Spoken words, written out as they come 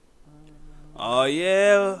Oh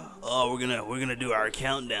yeah. Oh, we're gonna do our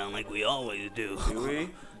countdown like we always do. Do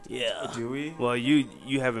we? Yeah. Do we? Well, you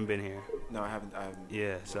haven't been here. No, I haven't.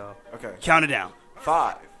 Yeah. So. Okay. Count it down.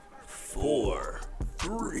 5, 4,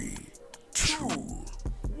 3, 2,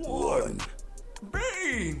 1.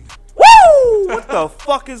 Bane. Woo! What the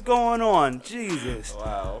fuck is going on? Jesus.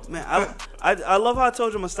 Wow. Man, I love how I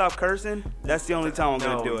told you I'm gonna stop cursing. That's the only time I'm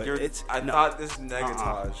gonna do it. I thought this is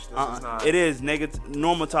negatage. This is not. It is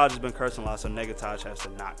normal. Taj has been cursing a lot, so negatage has to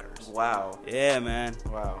not curse. Wow. Yeah, man.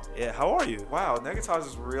 Wow. Yeah. How are you? Wow. Negatage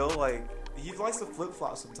is real. Like he likes to flip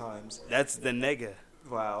flop sometimes. That's the nigga.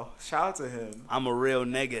 Wow. Shout out to him. I'm a real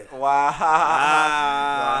nigga. Wow.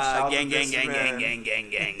 Wow. Gang.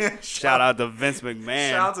 Shout out to Vince McMahon.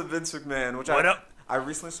 Shout out to Vince McMahon. What up? I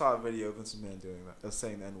recently saw a video of Vince McMahon doing that,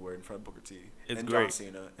 saying the N-word in front of Booker T. It's and great. John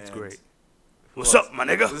Cena. It's and great. What's up, my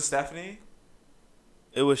nigga? Was it Stephanie?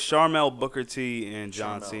 It was Charmel, Booker T, and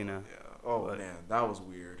John Charmel, Cena. Yeah. Oh man, that was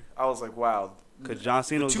weird. I was like, wow. Because John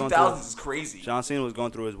Cena was 2000s is crazy. John Cena was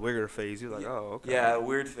going through his wigger phase. He was like, oh, okay. Yeah,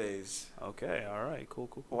 weird phase. Okay, all right, cool.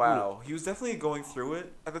 Wow, he was definitely going through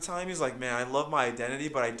it at the time. He's like, man, I love my identity,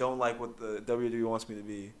 but I don't like what the WWE wants me to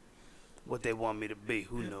be. What they want me to be,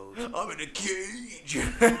 who knows? I'm in a cage.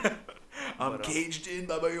 I'm caged in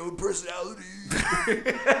by my own personality.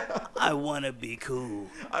 I want to be cool.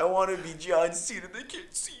 I want to be John Cena. They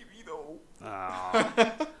can't see me, though.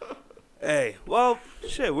 Oh. Hey, well,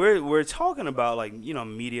 shit, we're talking about, like,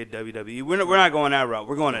 media, WWE. We're not going that route.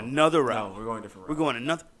 We're going another route. No, we're going a different route. We're going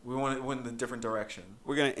another. We want to win a different direction.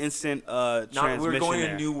 We're going to instant transmission. We're going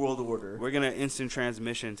a new world order. We're going to instant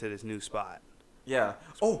transmission to this new spot. Yeah.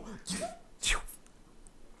 Oh,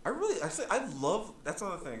 I love, that's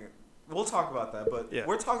another thing. We'll talk about that, but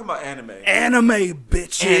We're talking about anime. Anime,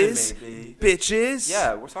 bitches. Anime, bitches.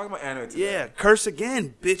 Yeah, we're talking about anime today. Yeah, curse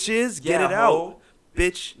again, bitches. Get it out.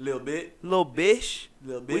 Bitch. Little bit. Little bish.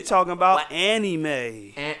 We talking about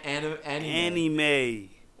anime. Anime.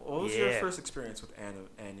 What was your first experience with anime?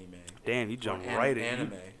 Damn, you jumped right in.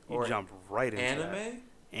 Anime. You jumped right into that.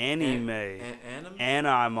 Anime?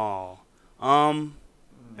 Anime.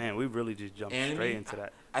 Man, we really just jumped straight into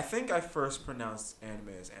that. I think I first pronounced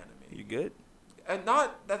anime as anime. You good?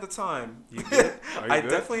 Not at the time. You good? Are you I good?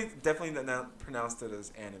 definitely pronounced it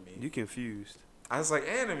as anime. You confused. I was like,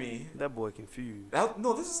 anime. That boy confused.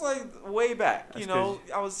 No, this is like way back. That's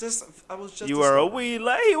I was just. You were a wee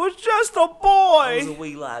lad. He was just a boy. I was a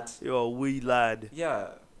wee lad. You're a wee lad. Yeah,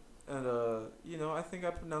 and I think I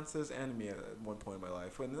pronounced it as anime at one point in my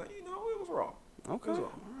life, and it was wrong. Okay. It was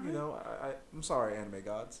wrong. Right. I'm sorry, anime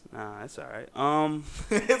gods. Nah, that's all right.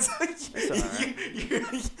 It's all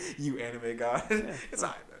right. You anime god. Yeah. It's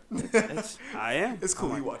alright, man. I am. It's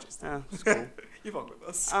cool. You watch it. Yeah, it's cool. You fuck with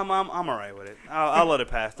us. I'm alright with it. I'll let it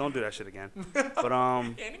pass. Don't do that shit again. But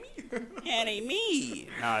anime.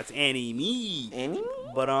 Nah, it's anime. Anime.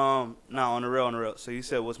 But on the real. So you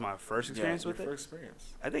said what's my first experience with it? First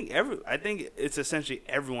experience. I think it's essentially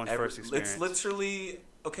everyone's first experience. It's literally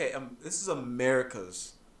okay. This is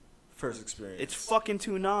America's first experience. It's fucking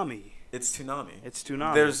Toonami. It's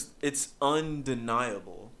Toonami. It's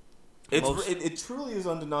undeniable. It truly is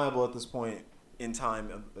undeniable at this point in time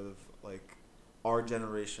of like our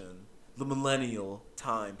generation, the millennial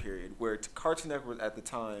time period, where Cartoon Network at the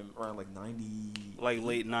time around like 90, like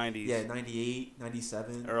late 90s. Yeah, 98,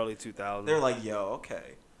 97, early 2000s. They're like, yo,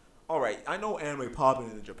 okay, all right, I know anime popping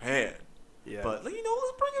in Japan. Yeah. But let's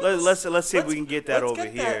bring it. Let's see if we can get that over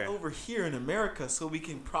here. That over here in America, so we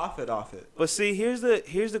can profit off it. But see, here's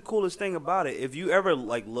the coolest thing about it. If you ever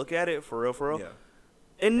like look at it for real, yeah.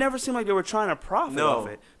 It never seemed like they were trying to profit off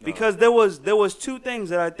it because there was two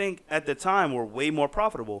things that I think at the time were way more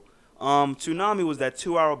profitable. Toonami was that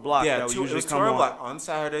 2-hour block that would usually come on. Block on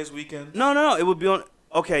Saturdays, weekends. No, it would be on.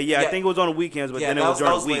 Okay, yeah, I think it was on the weekends, but then it was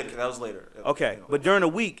during the week. That was later. Okay, but during the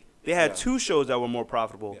week they had two shows that were more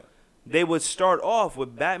profitable. Yeah. They would start off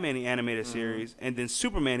with Batman the animated series and then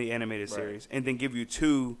Superman the animated series and then give you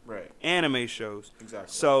two anime shows.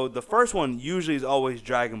 Exactly. So the first one usually is always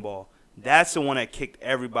Dragon Ball. That's the one that kicked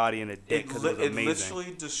everybody in the dick because it was amazing. It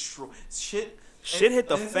literally destroyed shit. Shit hit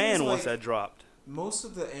the fan once that dropped. Most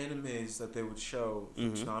of the animes that they would show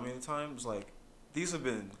from Toonami at the time was like, these have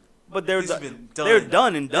been done. They're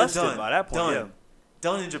done and dusted by that point.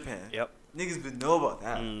 Done in Japan. Yep. Niggas been know about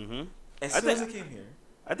that. Mm-hmm. As soon as it came here.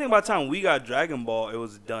 I think by the time we got Dragon Ball, it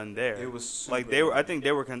was done there. It was like they were. I think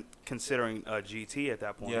they were considering GT at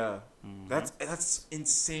that point. Yeah, that's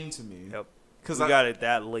insane to me. Yep. Because we got it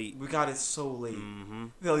that late. We got it so late.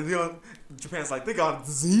 Mm-hmm. Japan's like, they got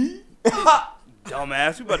Z?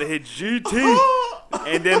 Dumbass, we about to hit GT.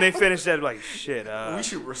 And then they finished that like, shit. We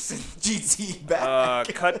should rescind GT back.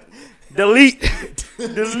 Delete.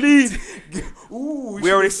 Delete. Ooh,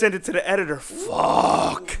 we already sent it to the editor.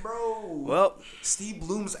 Fuck. Bro. Well, Steve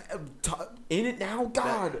Bloom's in it now?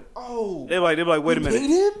 God. Oh. They're like, wait a minute. Hate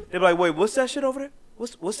him? They're like, wait, what's that shit over there?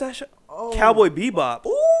 What's that shit? Oh. Cowboy Bebop.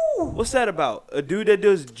 Ooh. What's that about? A dude that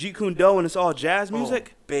does Jeet Kune Do and it's all jazz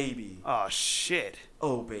music? Oh, baby. Oh, shit.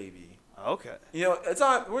 Oh, baby. Okay. You know, it's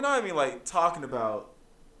not. We're not even like talking about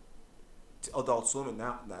Adult Swim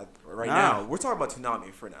now. Now, we're talking about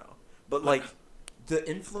Toonami for now. But like the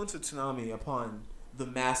influence of Toonami upon the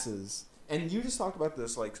masses, and you just talked about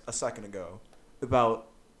this like a second ago about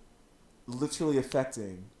literally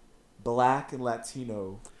affecting Black and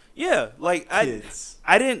Latino. Yeah, like kids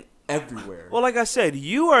I didn't everywhere. Well, like I said,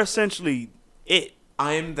 you are essentially it.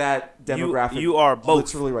 I am that demographic. You are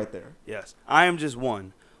both. Literally right there. Yes, I am just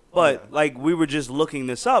one. But like we were just looking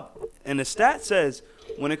this up, and the stat says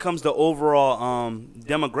when it comes to overall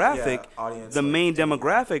demographic, audience, the main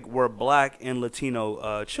demographic were Black and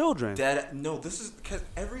Latino children. No, this is because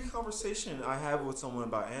every conversation I have with someone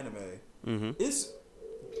about anime is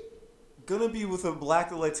gonna be with a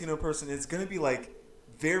Black or Latino person. It's gonna be like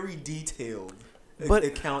very detailed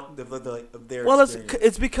account of their. Well, experience.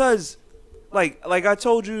 it's because like I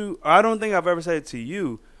told you, I don't think I've ever said it to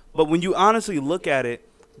you, but when you honestly look at it,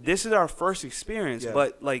 this is our first experience. Yeah.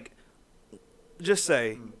 But like, just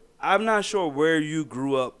say, I'm not sure where you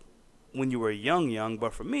grew up when you were young,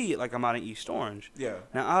 but for me, like I'm out in East Orange. Yeah.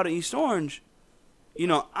 Now out in East Orange, you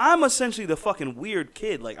know, I'm essentially the fucking weird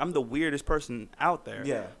kid. Like I'm the weirdest person out there.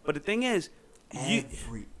 Yeah. But the thing is,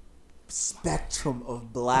 every spectrum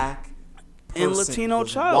of Black and Latino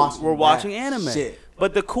child were watching anime. Shit.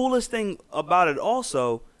 But the coolest thing about it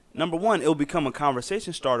also, number one, it'll become a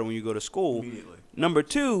conversation starter when you go to school. Immediately. Number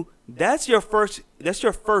two, that's your first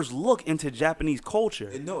look into Japanese culture.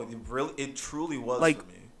 It truly was like, for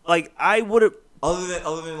me. Like I would have other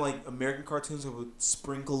than like American cartoons that would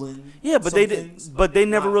sprinkle in. Yeah, but they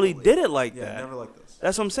never really did it like that. Yeah, never like this.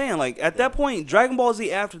 That's what I'm saying. Like at that point, Dragon Ball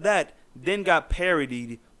Z after that then got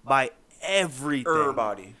parodied by everything.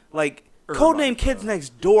 Everybody. Like Codename Kids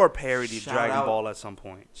Next Door parodied Dragon Ball at some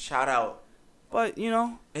point. Shout out. But you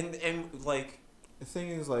know, and like the thing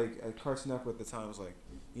is, like at Cartoon Network at the time was like,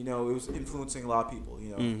 you know, it was influencing a lot of people.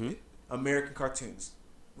 You know, American cartoons.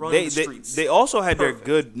 Running the streets. They also had their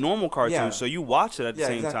good normal cartoons, so you watch it at the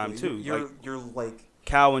same time too. You're like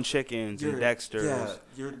Cow and Chickens and Dexter's,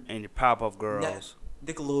 and your Pop-Up Girls.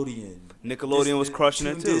 Nickelodeon was crushing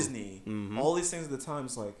it too. Disney, all these things at the time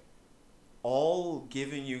is like, all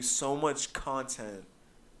giving you so much content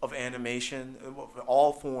of animation,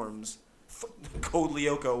 all forms. Code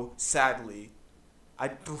Lyoko, sadly, I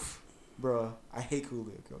hate Code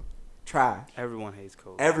Lyoko. Trash. Everyone hates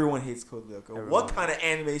Code. Everyone hates Code Lyoko. What kind of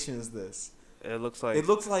animation is this? It looks like.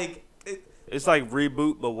 It's like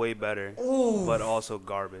Reboot, but way better. Ooh. But also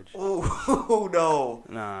garbage. Oh no.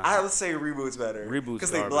 Nah. I would say Reboot's better. Reboot's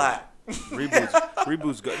because they Black.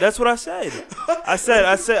 Reboot's good. That's what I said. I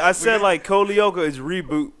said like Code Lyoko is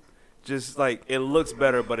Reboot. Just like it looks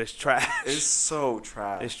better, but it's trash. It's so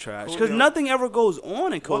trash. It's trash because nothing ever goes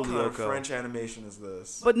on in Code Lyoko. What kind of French animation is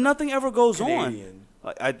this? But nothing ever goes Canadian.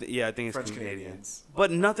 on. I think it's French Canadian. Canadians. But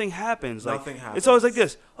nothing happens. Nothing happens. It's always like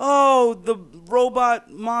this. Oh, the robot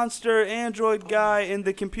monster android guy in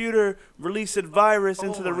the computer released a virus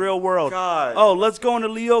into the real world. God. Oh, let's go into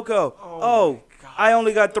Lyoko. Oh, I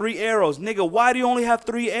only got 3 arrows. Nigga, why do you only have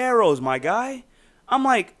 3 arrows, my guy? I'm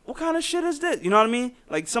like, what kind of shit is this? You know what I mean?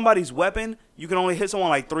 Like somebody's weapon, you can only hit someone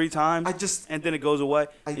like 3 times, and then it goes away.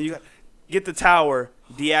 And you got get the tower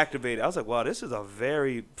deactivated. I was like, wow, this is a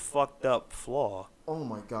very fucked up flaw. Oh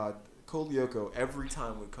my god, Code Lyoko every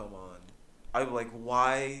time would come on. I'm like,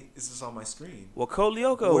 why is this on my screen? Well, Code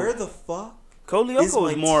Lyoko. Where the fuck? Code Lyoko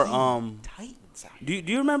was more Titans. Do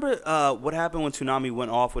you remember what happened when Toonami went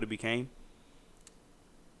off? What it became?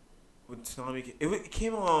 When Toonami it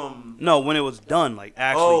came No, when it was done, like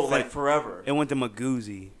actually. Oh, like forever. It went to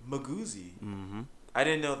Magoozy. Mm-hmm. I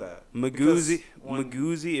didn't know that.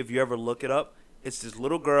 Magoozy. If you ever look it up, it's this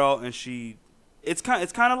little girl, and it's kind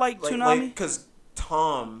of like Toonami. Because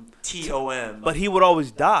Tom, Tom. But he would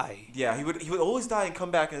always die. Yeah, he would always die and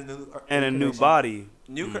come back in a new body.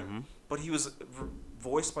 But he was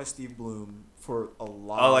voiced by Steve Bloom for a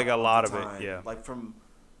lot. Oh, like a lot of time. It, yeah. Like from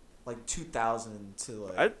 2000 to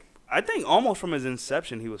like. I think almost from his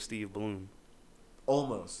inception he was Steve Bloom.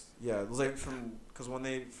 Almost, yeah. It was like because when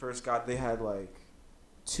they first they had like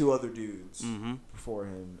 2 other dudes before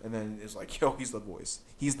him, and then it's like, yo, he's the voice.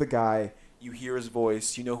 He's the guy. You hear his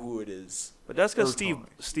voice, you know who it is. But that's because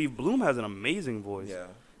Steve Bloom has an amazing voice. Yeah.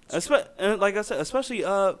 And like I said, especially we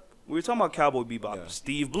were talking about Cowboy Bebop. Yeah.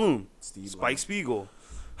 Steve Bloom, Spike Spiegel.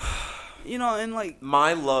 You know, and like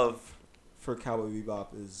my love for Cowboy Bebop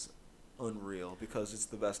is unreal because it's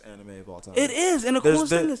the best anime of all time. It is, and the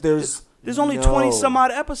coolest thing is there's only 20 some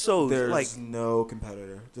odd episodes. There's like no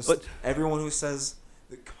competitor. But everyone who says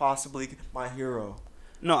that possibly My Hero.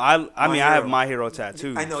 No, I mean I have My Hero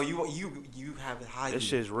tattoos. I know you have it highly. This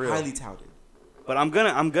shit's real. Highly touted. But I'm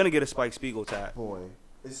gonna get a Spike Spiegel tat. Boy,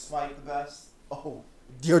 is Spike the best? Oh,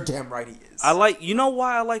 you're damn right he is. You know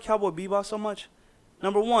why I like Cowboy Bebop so much?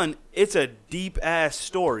 Number one, it's a deep ass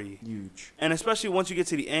story. Huge. And especially once you get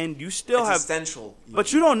to the end, you still have essential.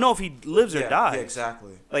 But you don't know if he lives or dies. Yeah,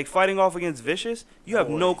 exactly. Like fighting off against Vicious, you have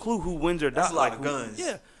no clue who wins or dies. That's a lot of guns.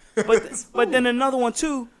 Yeah. But then another one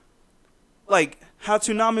too, like how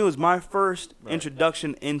Toonami was my first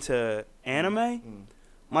introduction into anime.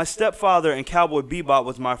 My stepfather and Cowboy Bebop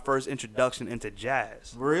was my first introduction into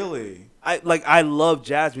jazz. Really? I love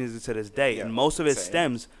jazz music to this day, and most of it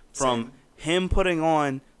stems from him putting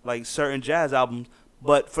on like certain jazz albums,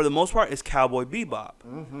 but for the most part, it's Cowboy Bebop.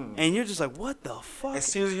 Mm-hmm. And you're just like, what the fuck? As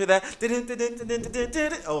soon as you hear that,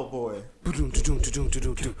 oh boy.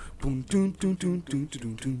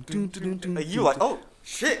 Like you like, oh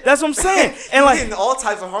shit. That's what I'm saying. And like in all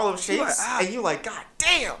types of Harlem shapes, and you like, god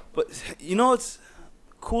damn. But you know what's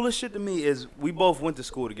coolest shit to me is we both went to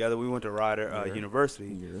school together. We went to Rider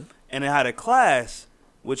University, and it had a class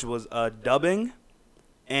which was dubbing.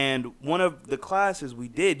 And one of the classes we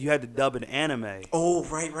did, you had to dub an anime. Oh,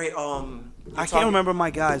 right. I can't remember my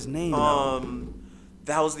guy's name.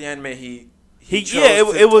 That was the anime he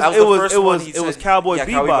it was Cowboy Bebop.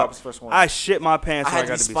 Bebop's first one. I shit my pants when I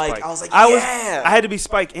got to be Spike. I was like, I had to be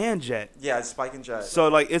Spike and Jet. Yeah, Spike and Jet. So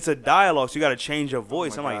like it's a dialogue, so you got to change your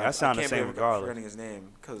voice. I'm like, I sound the same regardless. I'm forgetting his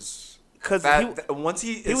name because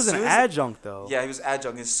he was an adjunct though. Yeah, he was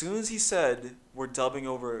adjunct. As soon as he said we're dubbing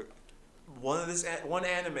over one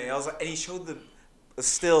anime, I was like, and he showed the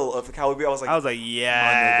still of the Cowboy Bebop. I was like,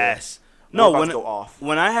 yes. No,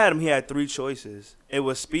 when I had him, he had three choices. It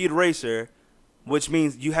was Speed Racer, which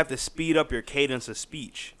means you have to speed up your cadence of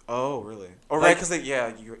speech. Oh, really? Oh, right, because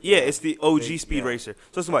it's the OG Speed Racer.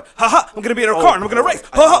 So it's like, haha, I'm gonna be in a car and I'm gonna race.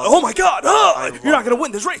 Oh my god, you're not gonna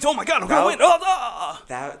win this race. Oh my god, I'm gonna win.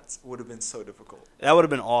 That would have been so difficult. That would have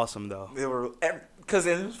been awesome though. They were because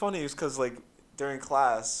it was funny because like during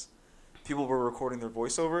class, people were recording their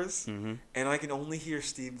voiceovers, and I can only hear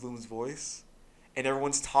Steve Bloom's voice, and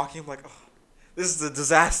everyone's talking. I'm like, oh, this is a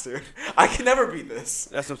disaster. I can never beat this.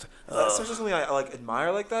 That's something I like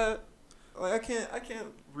admire like that. Like I can't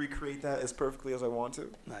recreate that as perfectly as I want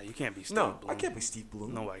to. Nah, you can't be Steve Bloom. I can't be Steve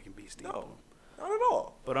Bloom. Nobody can be Steve Bloom. Not at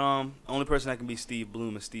all. But only person that can be Steve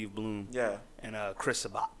Bloom is Steve Bloom. Yeah. And Chris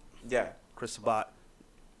Sabat. Yeah. Chris Sabat,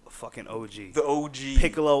 fucking OG. The OG.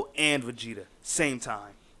 Piccolo and Vegeta, same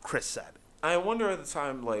time. Chris Sabat. I wonder at the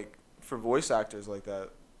time, like for voice actors like that,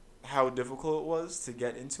 how difficult it was to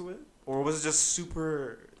get into it, or was it just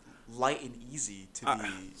super light and easy to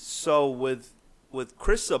be? So with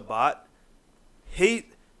Chris Sabat,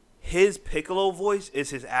 his Piccolo voice is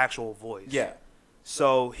his actual voice. Yeah.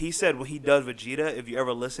 So he said when he does Vegeta, if you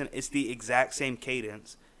ever listen, it's the exact same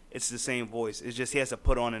cadence. It's the same voice. It's just he has to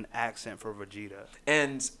put on an accent for Vegeta.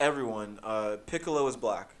 And everyone, Piccolo is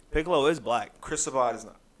black. Piccolo is black. Chris Sabat is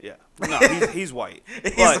not. Yeah. No, he's white.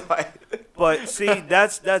 He's white. But see,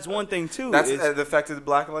 that's one thing too. That's the fact of the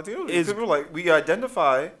black and Latino. People like we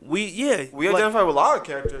identify. We identify with a lot of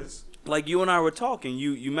characters. Like you and I were talking.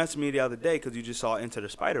 You messaged me the other day because you just saw Into the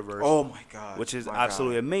Spider-Verse. Oh my god. Which is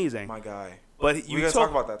absolutely amazing. My guy. But we gotta talk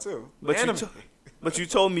about that too. But you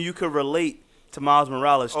told me you could relate to Miles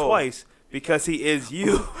Morales twice because he is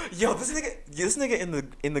you. Yo, this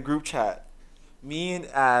nigga in the group chat. Me and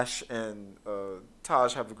Ash and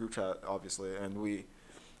Taj have the group chat, obviously, and we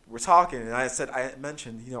were talking, and I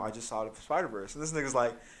mentioned, I just saw the Spider-Verse, and this nigga's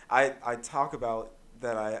like, I talk about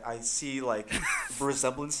that I see like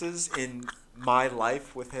resemblances in my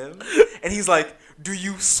life with him, and he's like, do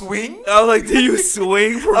you swing? I was like, do you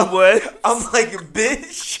swing from what? I'm like,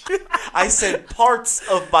 bitch. I said parts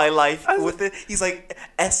of my life with it. He's like,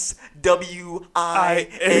 SWING. I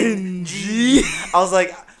was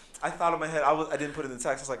like, I thought in my head, I didn't put it in the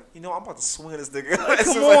text. I was like, I'm about to swing at this nigga. Like,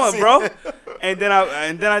 come on, bro. And then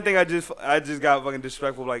I think I just got fucking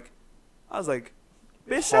disrespectful. Like, I was like,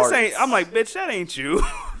 bitch, that ain't you.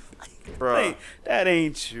 Bro, that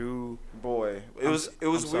ain't you. Boy, it was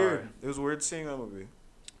weird. Sorry. It was weird seeing that movie.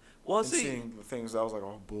 Well, seeing the things that I was like,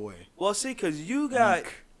 oh boy. Well, see, because you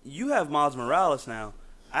have Miles Morales now.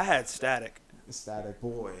 I had Static.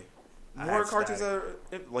 Boy. More cartoons that are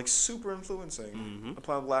like super influencing.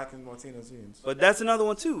 Applying black and Latino teens. But that's another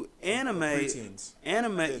one too. Anime. Preteens.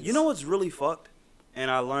 Anime. Kids. You know what's really fucked?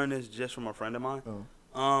 And I learned this just from a friend of mine.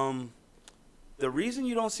 the reason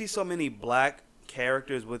you don't see so many black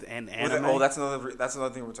characters with an anime. That's another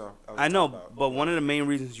thing we're talking. I know, but one of the main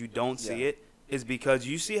reasons you don't see it is because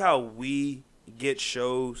you see how we get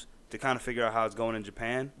shows to kind of figure out how it's going in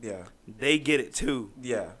Japan. Yeah. They get it too.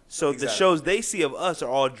 Yeah. So the shows they see of us are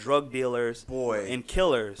all drug dealers and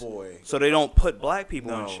killers. So they don't put black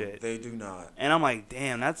people in shit. They do not. And I'm like,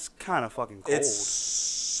 damn, that's kind of fucking cold. It's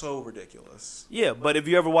so ridiculous. Yeah, but if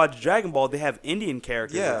you ever watch Dragon Ball, they have Indian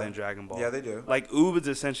characters within Dragon Ball. Yeah, they do. Like Oob is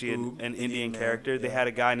essentially an Indian character. They had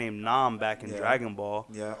a guy named Nam back in Dragon Ball.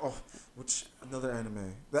 Yeah. Oh, which another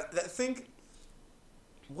anime. That thing.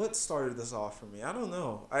 What started this off for me? I don't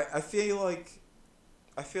know. I feel like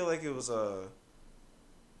it was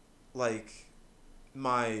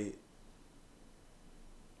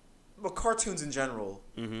cartoons in general,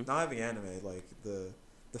 not having anime, like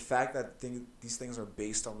the fact that these things are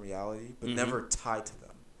based on reality but never tied to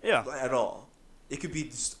them. Yeah. At all. It could be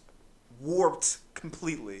just warped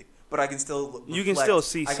completely, but I can still reflect. You can still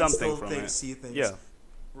see something from it. See things. Yeah.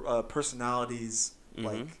 Personalities,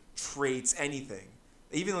 like traits, anything.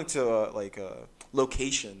 Even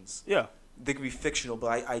locations. Yeah. They could be fictional,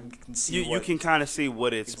 but I can see you can kind of see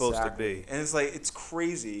what it's supposed to be. And it's like, it's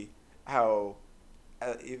crazy how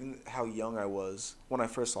even how young I was when I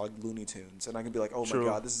first saw Looney Tunes, and I could be like, oh my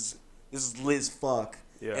god, this is Liz fuck.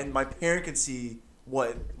 Yeah. And my parent could see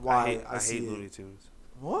why I hate Looney Tunes.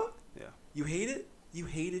 What? Yeah. You hate it? You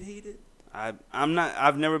hate it?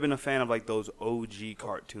 I've never been a fan of like those OG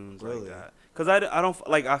cartoons like that. Cause I don't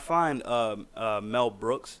like, I find Mel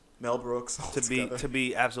Brooks to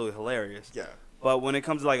be absolutely hilarious. Yeah. But when it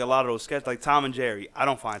comes to like a lot of those sketches, like Tom and Jerry, I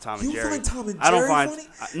don't find Tom and Jerry. You find Tom and Jerry funny?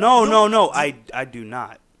 No. I do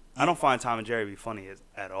not. I don't find Tom and Jerry be funny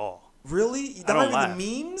at all. Really? I don't laugh.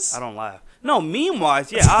 The memes? I don't laugh. No, meme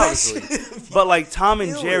wise, yeah, obviously. But like Tom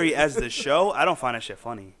and Jerry as the show, I don't find that shit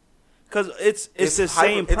funny. Cause it's the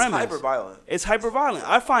same premise. It's hyper violent. It's hyper violent.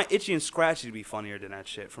 I find Itchy and Scratchy to be funnier than that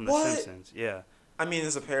shit from The Simpsons. Yeah. I mean,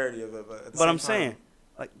 it's a parody of it, but I'm saying,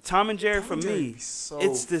 like Tom and Jerry for me,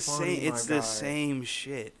 it's the same. It's the same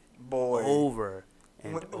shit. Boy. Over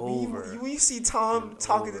and over. When you see Tom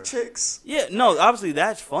talking to chicks. Yeah. No. Obviously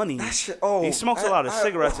that's funny. That shit. He smokes a lot of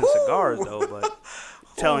cigarettes and cigars though, but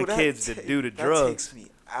telling kids to do the drugs. That takes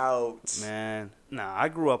me out. Man, nah. I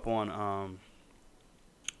grew up on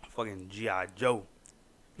fucking G.I. Joe.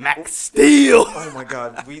 Max Steel. Oh my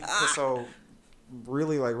god. So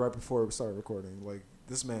really, like, right before we started recording, like,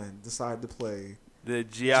 this man decided to play the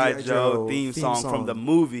G.I. Joe theme song from the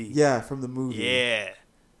movie. Yeah, from the movie. Yeah.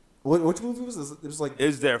 Which movie was this? It was like, it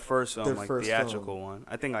was their first film, like theatrical one.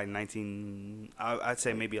 I think like I'd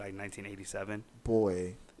say maybe like 1987.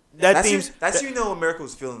 Boy. That's you know America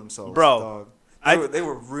was feeling themselves, bro. Dog. They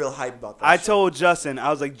were real hype about that. I told Justin, I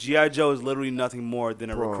was like, G.I. Joe is literally nothing more than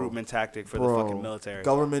a recruitment tactic for the fucking military.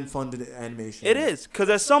 Government-funded animation. It is. Because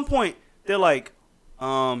at some point, they're like,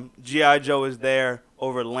 G.I. Joe is there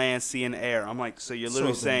over land, sea, and air. I'm like, so you're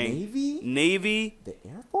literally saying Navy, the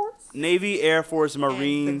Air Force? Navy, Air Force,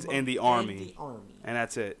 Marines, and the Army. And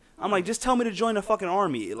that's it. I'm like, just tell me to join the fucking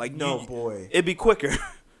Army. Like, boy. It'd be quicker.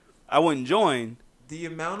 I wouldn't join. The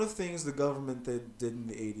amount of things the government did in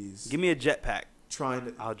the 80s. Give me a jetpack.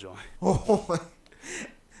 I'll join. Oh my.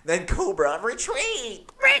 Then Cobra,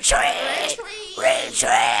 retreat!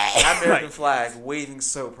 American flag waving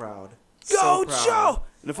so proud. Go, Joe!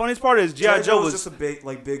 The funniest part is G.I. Joe was just a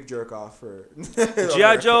big jerk off for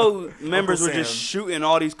G.I. Joe members were just shooting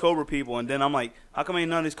all these Cobra people, and then I'm like, how come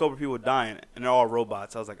ain't none of these Cobra people dying? And they're all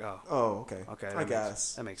robots. I was like, oh, okay. I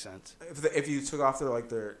guess that makes sense. If you took off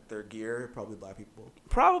their gear, probably black people.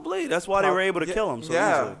 Probably that's why they were able to kill them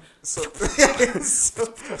so easily. So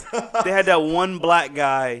they had that one black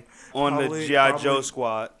guy on the G.I. Joe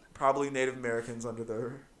squad. Probably Native Americans under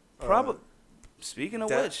their. Speaking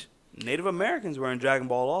of which. Native Americans were in Dragon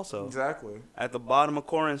Ball also. Exactly. At the bottom of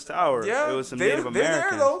Korin's Tower, it was some Native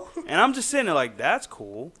Americans. There, though. And I'm just sitting there like, that's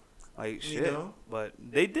cool. Like, shit. You know? But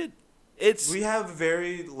they did. We have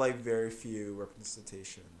very few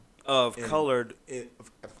representation. Of colored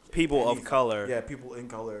people of color. Yeah, people in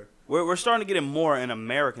color. We're starting to get it more in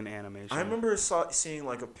American animation. I remember seeing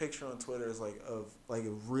like a picture on Twitter of like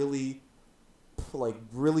a really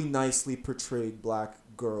nicely portrayed black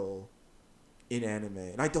girl in anime,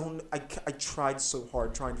 and I tried so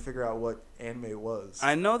hard trying to figure out what anime was.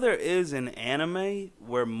 I know there is an anime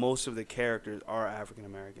where most of the characters are African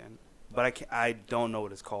American, but I don't know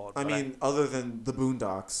what it's called. I mean, other than the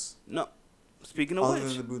Boondocks. No, speaking of other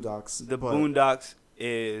than the Boondocks, Boondocks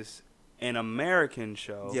is an American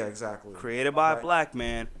show. Yeah, exactly. Created by a black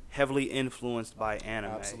man, heavily influenced by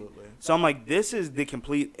anime. Absolutely. So I'm like, this is the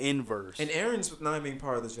complete inverse. And Aaron's not being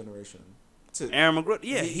part of this generation. Aaron McGruder.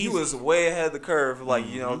 Yeah, he was way ahead of the curve. Like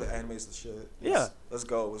you know, the anime's the shit. Let's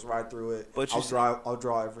go. Let's ride through it. But I'll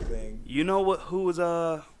draw everything. You know what? Who was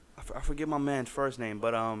I forget my man's first name,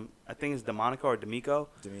 but I think it's Demonica or D'Amico.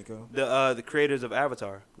 The creators of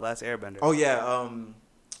Avatar, Last Airbender. Oh yeah.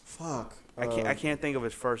 Fuck. I can't think of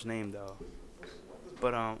his first name though.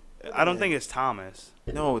 But I don't think it's Thomas.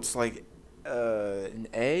 No, it's like an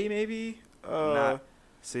A maybe.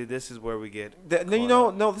 See, this is where we get.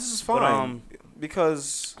 No, this is fine.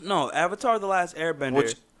 Because Avatar: The Last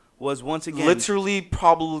Airbender was once again literally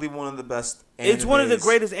probably one of the best. It's one of the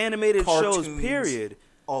greatest animated shows. Period.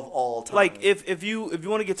 Of all time. Like if you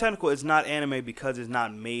want to get technical, it's not anime because it's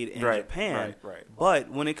not made in Japan. Right. But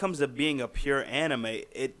when it comes to being a pure anime,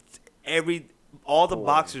 all the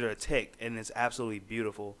boxes are ticked and it's absolutely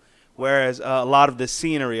beautiful. Whereas a lot of the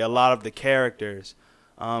scenery, a lot of the characters,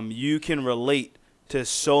 you can relate to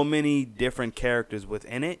so many different characters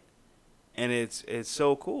within it, and it's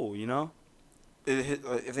so cool, you know. I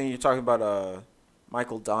think you're talking about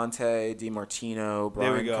Michael Dante, DiMartino,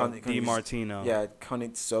 Brian. There we go, DiMartino. Yeah,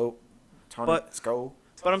 Konitsuko.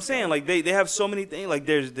 But I'm saying like they have so many things. Like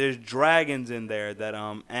there's dragons in there that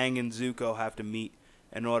Aang and Zuko have to meet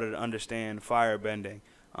in order to understand firebending.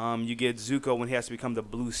 You get Zuko when he has to become the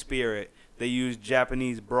Blue Spirit. They use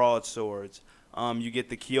Japanese broadswords. You get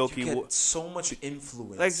the Kyoki. You get so much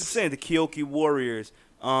influence. Like I'm saying, the Kyoki warriors.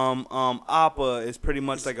 Appa is pretty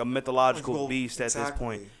much like a mythological beast at this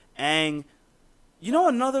point. Aang. You know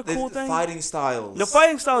another cool thing? Fighting styles. The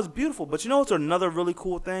fighting style is beautiful, but you know what's another really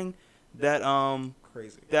cool thing that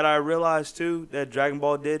crazy that I realized too that Dragon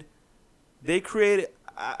Ball did? They created.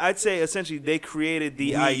 I'd say essentially they created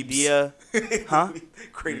the idea, huh?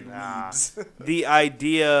 Created weebs. The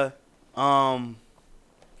idea of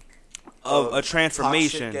a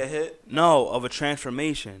transformation. Get hit? No, of a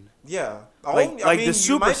transformation. Yeah, the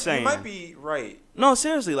Super Saiyan. You might be right. No,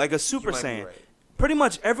 seriously, like a Super Saiyan. Right. Pretty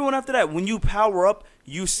much everyone after that, when you power up,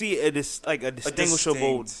 you see a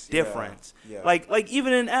distinguishable difference. Yeah. Like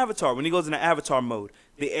even in Avatar, when he goes into Avatar mode,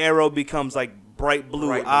 the arrow becomes like bright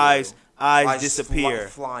blue. Eyes disappear.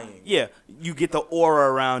 Flying. Yeah, you get the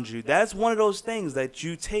aura around you. That's one of those things that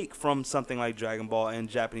you take from something like Dragon Ball and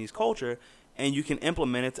Japanese culture, and you can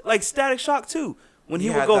implement it. Like Static Shock too. When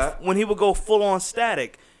he would go full on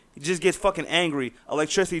static, he just gets fucking angry.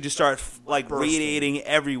 Electricity just starts like radiating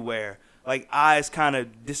everywhere. Like eyes kind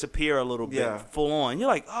of disappear a little bit, full on. You're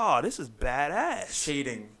like, oh, this is badass.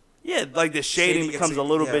 Shading. Yeah, like the shading becomes a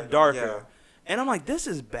little bit darker. Yeah. And I'm like, this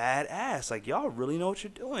is badass. Like, y'all really know what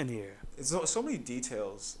you're doing here. It's so many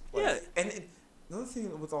details. Like, and another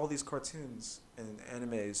thing with all these cartoons and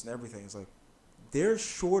animes and everything is like, they're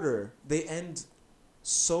shorter. They end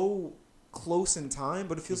so close in time,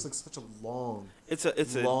 but it feels like such a long. It's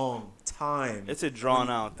a long time. It's a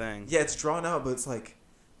drawn out thing. Yeah, it's drawn out, but it's like,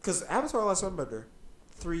 because Avatar: Last Airbender,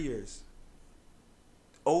 3 years.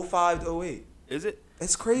 05 to 08. Is it?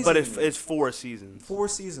 It's crazy. But it's 4 seasons. 4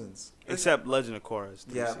 seasons. Except Legend of Korra.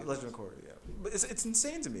 Yeah, Legend of Korra. Yeah, but it's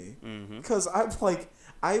insane to me because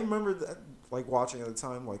I remember that watching at the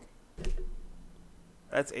time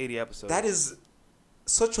that's 80 episodes. That is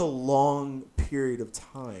such a long period of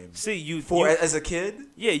time. See, as a kid.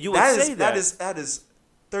 Yeah, you would say that. That is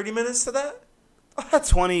 30 minutes to that. That's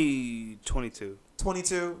 22. 22.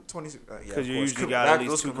 Because you usually got at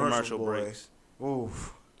least 2 commercial breaks.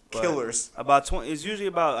 Oof. Killers. About 20. It's usually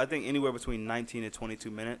about, I think, anywhere between 19 and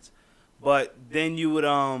 22 minutes. But then you would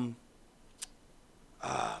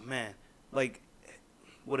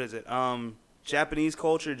what is it? Japanese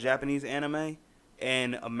culture, Japanese anime,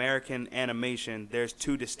 and American animation. There's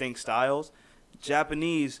 2 distinct styles.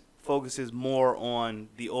 Japanese focuses more on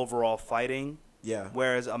the overall fighting. Yeah.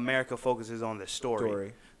 Whereas America focuses on the story.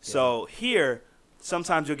 Yeah. So here,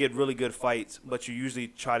 sometimes you'll get really good fights, but you usually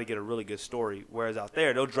try to get a really good story. Whereas out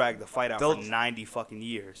there, they'll drag the fight out for 90 fucking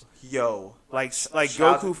years. Yo. Like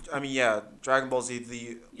Goku. Dragon Ball Z,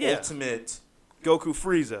 the ultimate Goku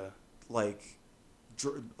Frieza.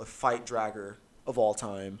 A fight dragger of all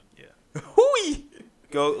time. Yeah.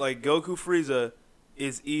 Goku Frieza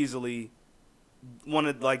is easily one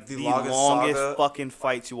of the longest fucking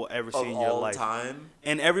fights you will ever see in your life. Time.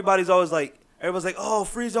 And everybody's like, oh,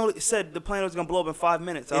 Frieza only said the planet was gonna blow up in 5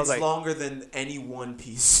 minutes. It's longer than any One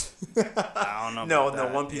Piece. I don't know. No,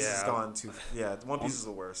 One Piece has gone too. Yeah, One Piece is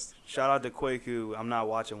the worst. Shout out to Kwaku. I'm not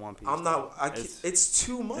watching One Piece. It's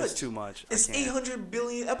too much. It's too much. It's 800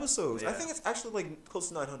 billion episodes. Yeah. I think it's actually close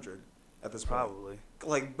to 900 at this point. Probably.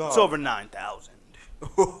 It's over 9,000.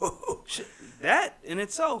 That in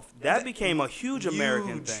itself, became a huge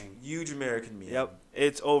American thing. Huge American meme. Yep.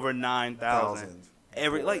 It's over 9,000.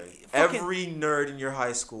 Every every nerd in your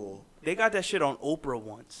high school. They got that shit on Oprah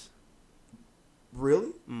once.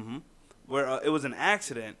 Really? Mm-hmm. Where it was an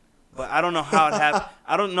accident, but I don't know how it happened.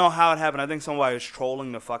 I don't know how it happened. I think somebody was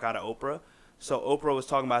trolling the fuck out of Oprah. So Oprah was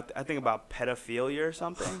talking about, I think, about pedophilia or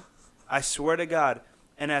something. I swear to God.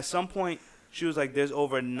 And at some point, she was like, "There's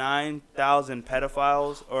over 9,000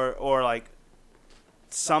 pedophiles or like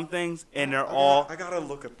somethings, and they're all." I gotta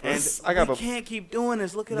look at this. And we can't keep doing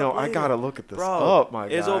this. Look it up. No, I gotta look at this up, my guy.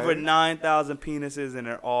 There's over 9,000 penises, and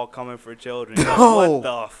they're all coming for children. No. What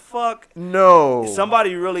the fuck? No.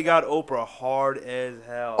 Somebody really got Oprah hard as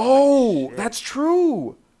hell. Oh, Shit. that's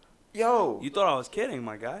true. Yo. You thought I was kidding,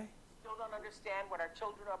 my guy? Still don't understand what our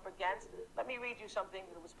children are up against? Let me read you something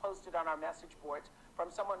that was posted on our message boards from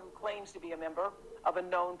someone who claims to be a member of a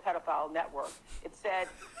known pedophile network. It said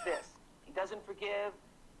this: he doesn't forgive,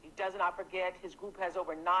 he does not forget. His group has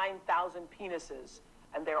over 9,000 penises,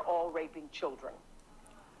 and they're all raping children.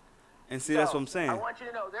 And see, that's what I'm saying. I want you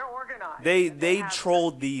to know they're organized. They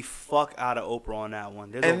trolled the fuck out of Oprah on that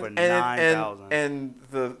one. There's over 9,000. And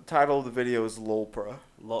the title of the video is Lolpra.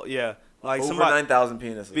 Yeah. Like over 9,000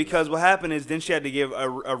 penises. Because what happened is then she had to give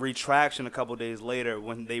a retraction a couple days later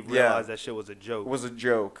when they realized that shit was a joke. It was a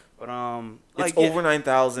joke. But it's over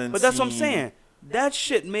 9,000. But that's what I'm saying. That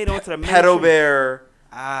shit made it onto the Pedo Bear.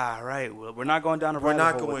 Right. Well, we're not going down the We're rabbit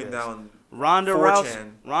not hole going with this. down. Ronda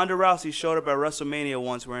 4chan. Rousey showed up at WrestleMania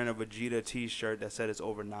once wearing a Vegeta T-shirt that said it's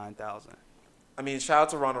over 9,000. I mean, shout out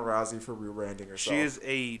to Ronda Rousey for rebranding herself. She is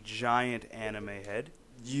a giant anime head.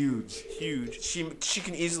 Huge. She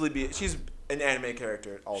can easily be. She's an anime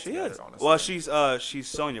character altogether. She is. Honestly. Well, she's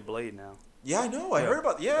Sonya Blade now. Yeah, I know. I heard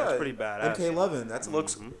about. Yeah, that's pretty badass. MK11. That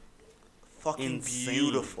looks fucking insane.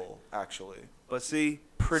 beautiful, actually. But see,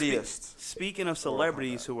 prettiest. Speaking of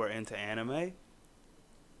celebrities who are into anime,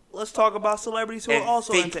 let's talk about celebrities who are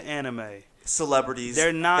also into anime. Celebrities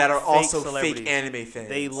They're not that are fake also celebrities. fake anime fans.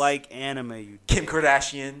 They like anime. Kim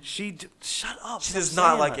Kardashian. Shut up. She does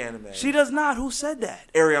not like anime. She does not. Who said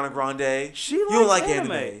that? Ariana Grande. You don't like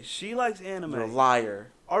anime. She likes anime. You're a liar.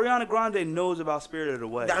 Ariana Grande knows about Spirited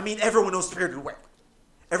Away. I mean, everyone knows Spirited Away.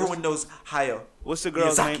 Everyone knows Hayao. What's the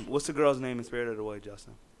girl's Miyazaki. name? What's the girl's name in Spirited Away,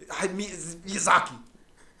 Justin? Miyazaki.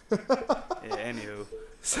 Yeah, anywho.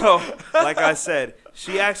 So, like I said,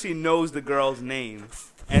 she actually knows the girl's name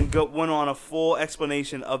and went on a full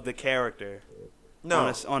explanation of the character.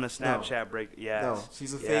 No. On a Snapchat break. Yes. No,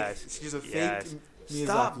 she's a fake. She's a fake. Miyazaki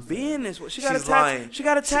Stop being this way. She got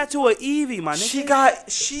a tattoo of Eevee, my nigga.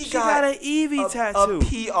 She got an Eevee tattoo. A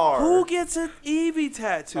PR. Who gets an Eevee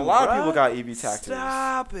tattoo? A lot of people got Eevee tattoos.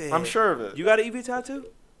 Stop it. I'm sure of it. You got an Eevee tattoo?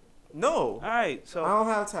 No. All right. So I don't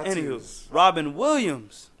have tattoos. Anywho, Robin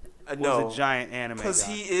Williams was a giant anime guy. Because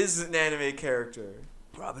he is an anime character.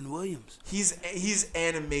 Robin Williams. He's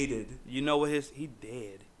animated. You know what he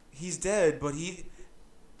dead. He's dead, but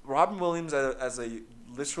Robin Williams as a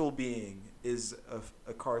literal being is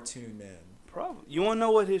a cartoon man. Probably. You want to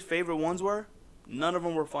know what his favorite ones were? None of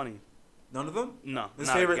them were funny. None of them? No. His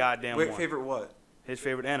not favorite a goddamn one. favorite what? His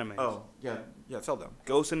favorite anime. Oh, yeah. Yeah, tell them.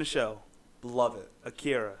 Ghost in the Shell. Love it.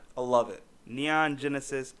 Akira. I love it. Neon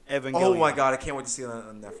Genesis Evangelion. Oh my god, I can't wait to see it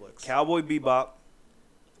on Netflix. Cowboy Bebop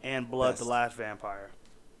and Blood Best. the Last Vampire.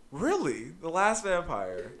 Really? The Last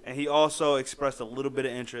Vampire. And he also expressed a little bit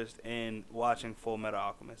of interest in watching Full Metal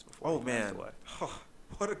Alchemist before he passed away.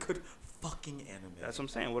 What a good fucking anime. That's what I'm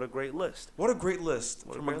saying. What a great list. What a great list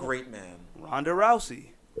from a great man. Ronda Rousey.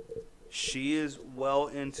 She is well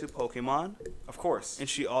into Pokemon. Of course. And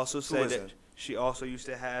she also said that she also used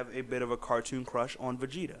to have a bit of a cartoon crush on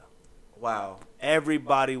Vegeta. Wow.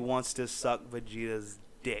 Everybody wants to suck Vegeta's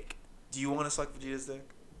dick. Do you want to suck Vegeta's dick?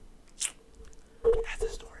 That's a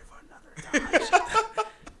story for another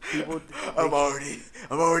time. I'm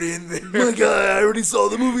already in there. My God, I already saw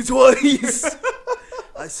the movie twice.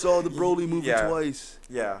 I saw the Broly movie twice.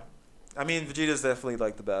 Yeah. I mean, Vegeta's definitely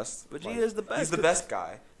like the best. Vegeta's the best. He's the best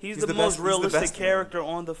guy. He's the most realistic character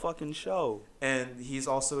on the fucking show. And he's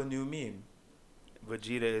also a new meme.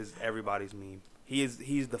 Vegeta is everybody's meme. He's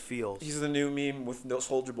the feels. He's the new meme with no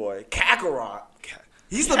Soldier Boy. Kakarot.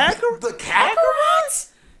 He's the Kakarot?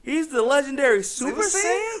 He's the legendary Super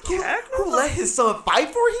Saiyan Kakarot. Who let his son fight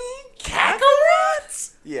for him?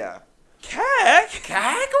 Kakarot? Yeah.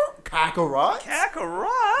 Kakarot?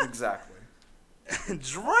 Kakarot? Exactly.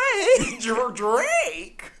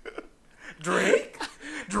 Drake?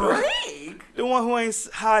 The one who ain't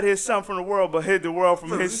hide his son from the world but hid the world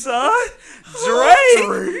from his son?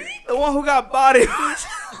 Drake? The one who got body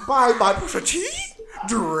by Pusha T?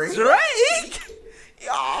 Drake?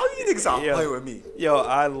 Yo, you niggas don't play with me. Yo,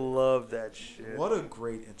 I love that shit. What a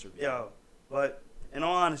great interview. Yo, but in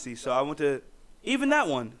all honesty, so I went to Even that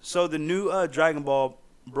one. So the new Dragon Ball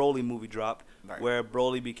Broly movie dropped, Right. where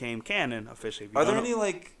Broly became canon officially. Are there any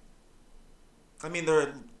like? I mean, there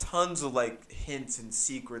are tons of like hints and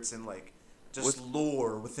secrets and like just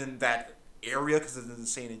lore within that area because it's an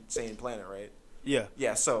insane planet, right? Yeah.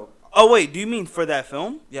 Yeah. So. Oh wait, do you mean for that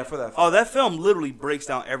film? Yeah, for that. Oh, that film literally breaks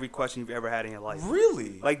down every question you've ever had in your life.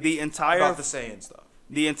 Really? Like the entire about the Saiyan stuff.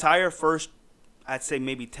 The entire first, I'd say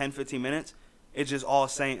maybe 10, 15 minutes, it's just all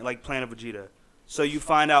saying like Planet Vegeta. So you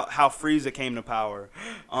find out how Frieza came to power.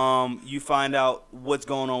 You find out what's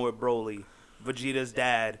going on with Broly, Vegeta's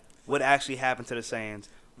dad, what actually happened to the Saiyans.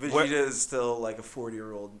 Vegeta is still like a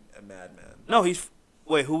 40-year-old madman. No,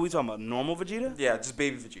 wait, who are we talking about? Normal Vegeta? Yeah, just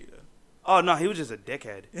baby Vegeta. Oh no, he was just a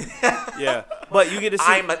dickhead. Yeah, but you get to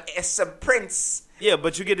see. It's a prince. Yeah,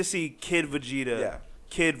 but you get to see Kid Vegeta, Yeah.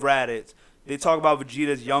 Kid Raditz. They talk about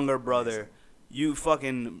Vegeta's younger brother. You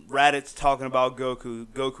fucking Raditz talking about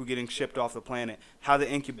Goku getting shipped off the planet. How the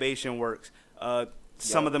incubation works.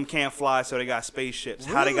 Some of them can't fly, so they got spaceships.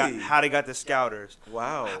 Really? How they got the scouters.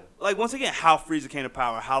 Wow. Like once again, how Frieza came to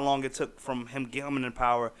power. How long it took from him coming to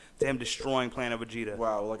power to him destroying Planet Vegeta.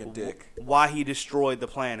 Wow, like a dick. Why he destroyed the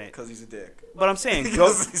planet. Because he's a dick. But I'm saying He's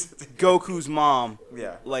a dick. Goku's mom.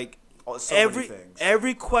 Yeah. Like So many things.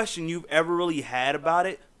 every question you've ever really had about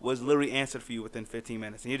it was literally answered for you within 15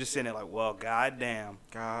 minutes, and you're just sitting there like, well, goddamn.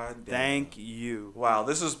 God damn. Thank you. Wow,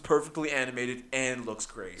 this is perfectly animated and looks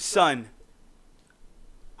great. Son,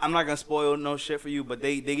 I'm not gonna spoil no shit for you, but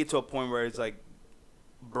they get to a point where it's like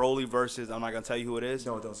Broly versus, I'm not gonna tell you who it is.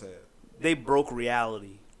 No, don't say it. They broke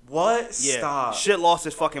reality. What? Yeah. Stop. Shit lost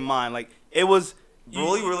his fucking mind. Like it was.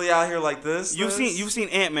 Broly really out here like this? You've seen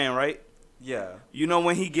Ant-Man, right? Yeah. You know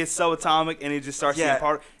when he gets subatomic and he just starts seeing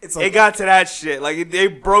particles? It's like, it got to that shit. Like they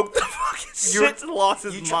broke the fucking shit and lost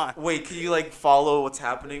his mind. Wait, can you like follow what's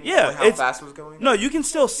happening? Yeah, Like, how fast it was going? No, you can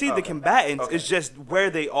still see the Okay. combatants. Okay. It's just where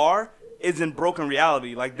they are is in broken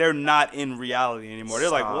reality. Like they're not in reality anymore. They're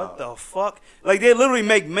like, what the fuck? Like they literally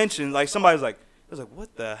make mention. Like somebody's like, it was like,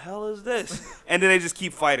 what the hell is this? And then they just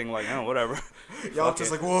keep fighting. Like, oh, whatever. Y'all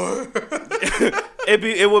just like, what?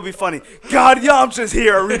 It would be funny. God, Yamcha's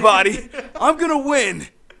here, everybody. I'm gonna win.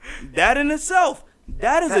 That in itself,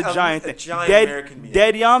 that is a giant thing. Giant American meme.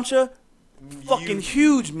 Dead Yamcha, fucking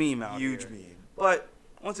huge meme out Huge here. meme. But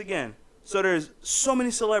once again, so there's so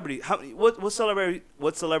many celebrities. What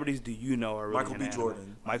celebrities do you know are really Michael in B. anime?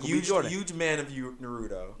 Jordan. Michael huge, B. Jordan. Huge man of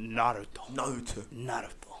Naruto. Naruto.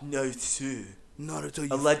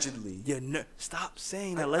 Naruto. Allegedly. Yeah. Stop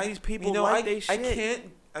saying that. Let these people they shit. I can't.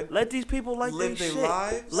 Let these people like live they their shit.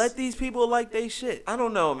 lives? Let these people like they shit. I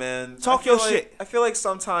don't know, man. Talk I feel your shit. I feel like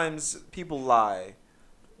sometimes people lie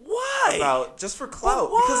Why? about just for clout.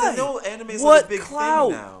 Why? Because I know anime is What like a big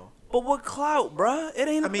clout? thing now. But what clout, bruh? It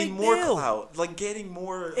ain't a big deal. more clout. Like getting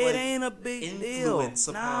more It ain't a big influence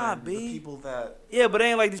deal. upon Nah, the B. people that... Yeah, but it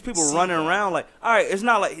ain't like these people See running that. around like, all right, it's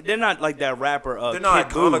not like, they're not like that rapper, They're not at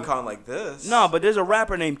Kid Buu. Comic-Con like this. No, but there's a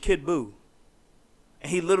rapper named Kid Buu. And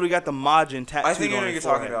he literally got the Majin tattooed I think I know on what his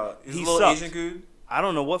you're talking forehead. about. He's He a little sucks. Asian dude. I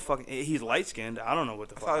don't know what fucking, he's light-skinned. I don't know what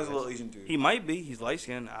the I fuck thought he was it a little is. Asian dude. He might be. He's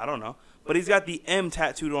light-skinned. I don't know. But he's got the M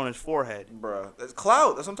tattooed on his forehead. Bruh. That's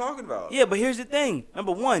clout. That's what I'm talking about. Yeah, but here's the thing.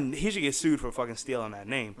 Number one, he should get sued for fucking stealing that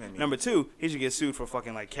name. I mean- Number two, he should get sued for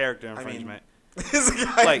fucking like character infringement.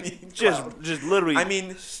 I like mean, just clout. literally I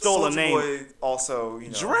mean, stole a Soulja name. Boy also, you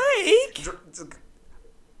know. Drake?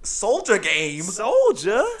 Soldier Game.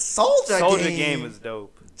 Soldier? Soldier Game is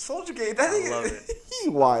dope. Soldier Game. That I thing love it. He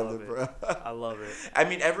wildin', bro. I love it. I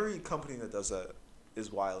mean, every company that does that is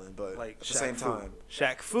wildin', but Like at the same time,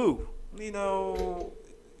 Shaq Fu. you know,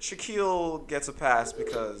 Shaquille gets a pass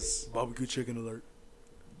because Barbecue chicken alert.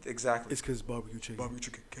 exactly. It's because barbecue chicken. Barbecue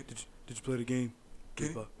chicken. Did you play the game?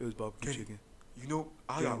 Get it? It was barbecue Get it? chicken. You know,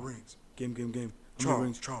 I got rings. Game. How many Charles.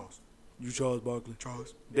 rings? Charles. You Charles Barkley.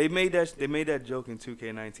 Charles. They made that joke in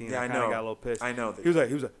 2K19. Yeah, I kinda know. got a little pissed. I know. He was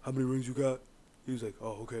like, how many rings you got? He was like,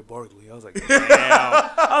 oh, okay, Barkley. I was like, damn.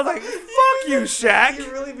 I was like, fuck you, Shaq.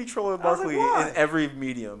 You really be trolling I was like, Barkley why? in every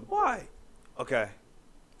medium. Why? Okay.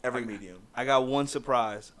 Every medium. I got one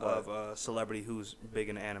surprise What? of a celebrity who's big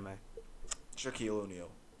in anime. Shaquille O'Neal.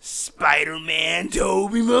 Spider-Man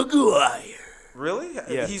Tobey Maguire. Really?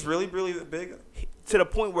 Yeah. He's really big? To the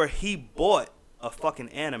point where he bought a fucking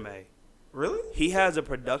anime. Really? He has a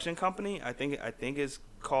production company. I think it's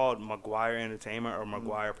called Maguire Entertainment or Mm.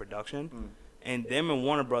 Maguire Production. And them and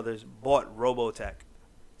Warner Brothers bought Robotech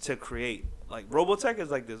to create. Like Robotech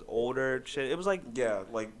is like this older shit. It was like Yeah,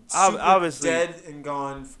 like Obviously- dead and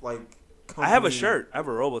gone. Like I have a company. shirt. I have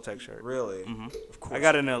a Robotech shirt. Really? hmm Of course. I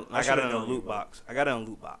got it in I should've a known you, loot but- box. I got it in a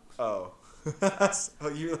loot box. Oh. So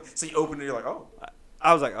you open it, you're like, oh,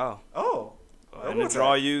 I was like, oh, oh, And the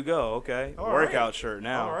draw you go. Okay, All workout right. shirt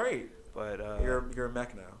now. All right. But You're a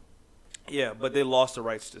mech now. yeah, but they lost the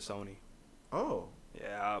rights to Sony. Oh.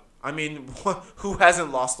 Yeah, I mean, who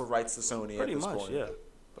hasn't lost the rights to Sony pretty at this much. point? Yeah.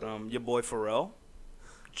 But your boy Pharrell,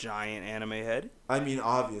 giant anime head. I mean,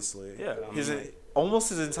 obviously. Yeah, I mean, almost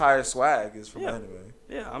his entire swag is from Yeah. anime.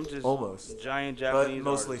 Yeah, I'm just Almost. giant But Japanese.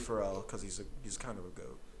 mostly artist. Pharrell, because he's kind of a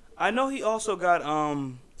goat. I know he also got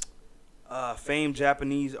famed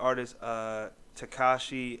Japanese artist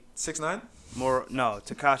Takashi 6ix9ine?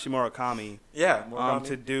 Takashi Murakami Yeah. Murakami.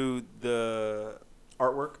 to do the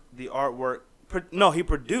artwork. artwork. He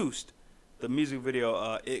produced the music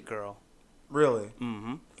video "It Girl." Really?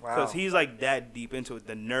 Mm-hmm. Wow. Because he's like that deep into it.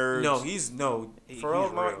 The nerds.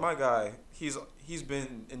 Pharrell, real. my guy. He's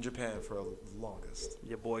been in Japan for the longest.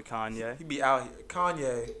 Your boy Kanye. He be out here,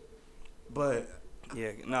 Kanye, but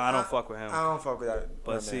Yeah, no, I don't fuck with him. I don't fuck with that.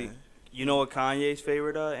 But see, you know what Kanye's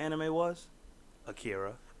favorite anime was?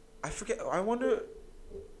 Akira. I forget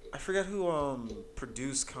who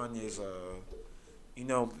produced Kanye's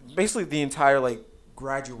basically the entire like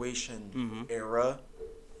graduation era.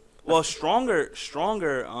 Well, stronger.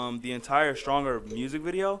 The entire Stronger music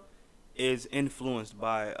video is influenced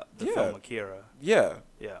by the film Akira. Yeah,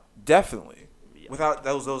 Yeah, definitely. Yeah. Without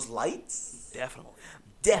those lights, definitely.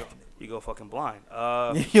 definitely. You go fucking blind.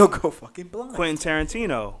 You'll go fucking blind. Quentin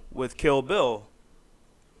Tarantino with Kill Bill.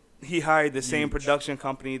 He hired the same Huge. production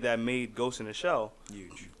company that made Ghost in the Shell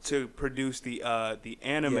Huge. to produce the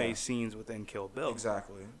anime Yeah. scenes within Kill Bill.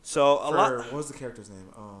 Exactly. So What was the character's name?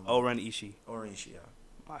 Oren Ishii, Orishi, yeah.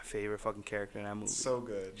 my favorite fucking character in that movie. So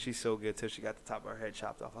good. She's so good too. She got the top of her head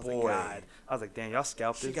chopped off. I was Boy. like, God. I was like, damn, y'all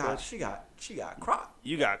scalped this bitch. She got crop.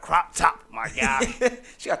 You got crop top, my guy.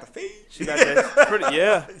 She got the fade. She got that pretty,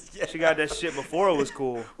 yeah. Yeah. She got that shit before it was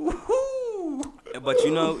cool. Woohoo! But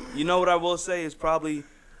you know what I will say is probably.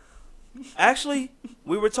 Actually,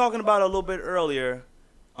 we were talking about it a little bit earlier.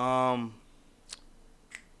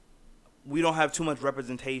 We don't have too much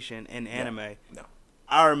representation in anime. No.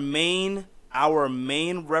 Our main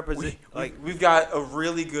represent We've got a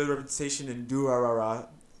really good representation in Durarara.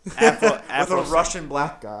 Afro with a Russian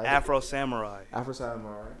black guy. Afro Samurai. Afro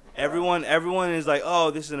Samurai. Everyone is like,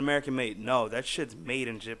 oh, this is an American made. No, that shit's made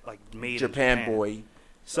in Japan. boy.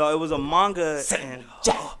 So it was a manga Samuel and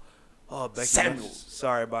Jackson. Becky Samuel. Lynch.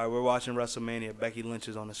 Sorry, bye. We're watching WrestleMania. Becky Lynch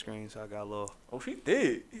is on the screen, so I got a little. Oh, she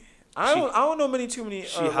did. I don't know too many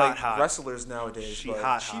She hot. wrestlers nowadays. She but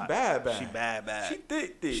hot. She bad. She bad. She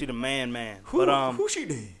thick. She the man. Who, But who she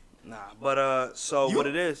did? nah. But so You- what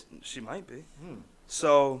it is? She might be.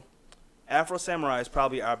 So, Afro Samurai is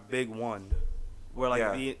probably our big one, where like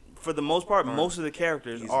Yeah. for the most part, most of the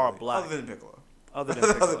characters are Easily. black. Other than Piccolo. Other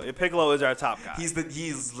than Piccolo. Piccolo is our top guy.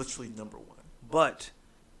 He's literally number one. But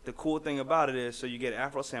the cool thing about it is, so you get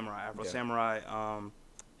Afro Samurai. Afro Yeah. Samurai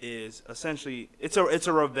is essentially it's a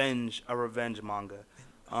revenge manga.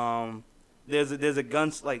 There's a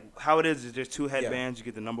guns like how it is there's two headbands. You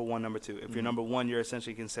get the number one, number two. If you're number one, you're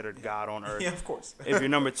essentially considered God on earth. Yeah, of course. If you're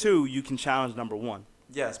number two, you can challenge number one.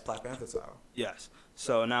 Yes, Black Panther style. Yes.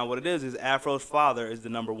 So now what it is Afro's father is the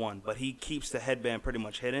number one, but he keeps the headband pretty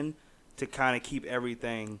much hidden to kind of keep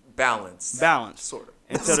everything Balanced. sort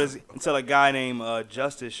of. until a guy named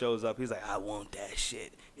Justice shows up. He's like, I want that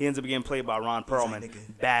shit. He ends up getting played by Ron Perlman. like, nigga.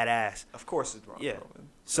 Badass. Of course it's Ron Yeah. Perlman.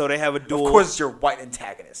 So they have a duel. Of course it's your white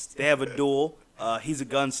antagonist. They have a duel. He's a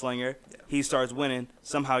gunslinger. Yeah. He starts winning.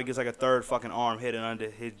 Somehow he gets like a third fucking arm hidden under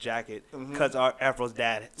his jacket. Cuts Afro's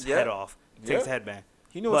dad's Yeah. head off. Takes Yeah. the headband.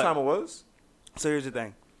 You know what time it was? So here's the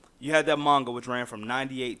thing. You had that manga which ran from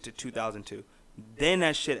 98 to 2002. Then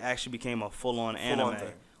that shit actually became a full-on anime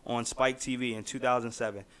thing. on Spike TV in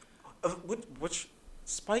 2007. Which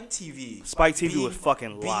Spike TV? Spike TV was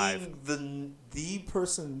fucking live. Being the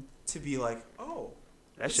person to be like, oh,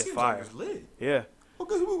 That this shit seems fire. Like it's lit. Yeah.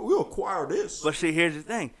 Okay, we'll acquire this. But see, here's the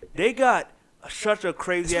thing. They got such a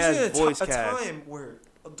crazy-ass Especially voice a cast. time where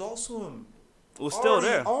Adult Swim Was still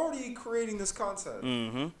there. already creating this content.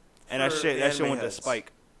 Mm-hmm. And that for shit the went anime to heads.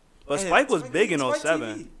 Spike. But And Spike was Spike- big in Spike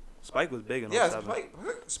 07. TV. Spike was big in Yeah, 07.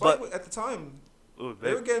 Spike But- at the time, It was they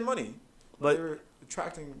big. were getting money. But- they were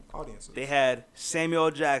attracting audiences. They had Samuel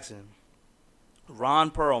Jackson, Ron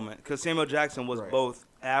Perlman, because Samuel Jackson was Right. both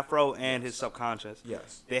Afro and his subconscious.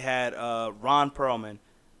 Yes. They had Ron Perlman,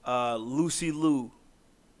 Lucy Liu,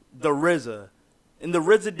 the RZA, and the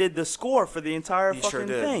RZA did the score for the entire He fucking sure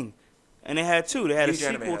did. thing. And they had two. They had Huge a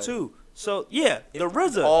anime sequel head. too. So yeah, the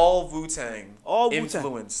RZA. All Wu-Tang. All Wu-Tang.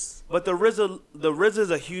 influenced. But the RZA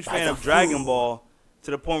is a huge By fan the of Dragon food. Ball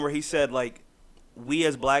to the point where he said like, we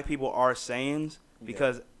as black people are Saiyans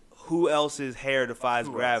because who else's hair defies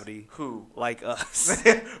Who gravity? else? Who? Like us.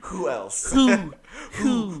 Who else? Who?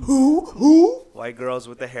 White girls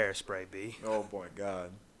with the hairspray, B. Oh my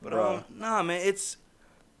God. But nah, man, it's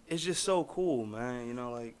just so cool, man. You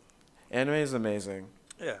know, like Anime is amazing.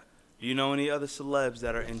 yeah. Do you know any other celebs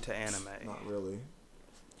that are into anime? Not really.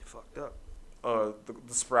 You fucked up.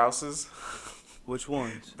 The Sprouses. Which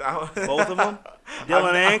ones? Both Both of them?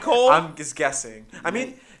 Dylan and Cole? I'm just guessing. I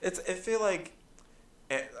mean, I feel like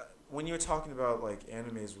when you were talking about like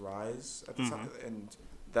anime's rise at the time and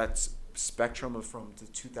that spectrum of from the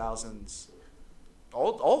 2000s,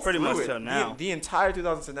 all pretty through much it, till now, the entire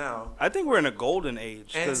 2000s to now. I think we're in a golden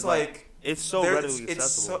age. And it's like it's so readily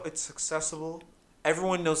accessible. It's accessible.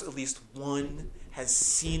 Everyone knows at least one, has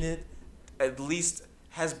seen it, at least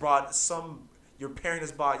has brought some. Your parent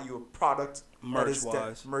has bought you a product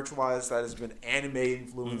merch-wise that has been anime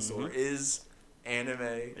influenced or is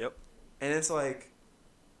anime. Yep. And it's like,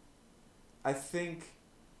 I think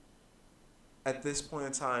at this point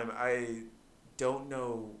in time, I don't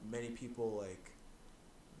know many people like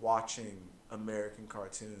watching American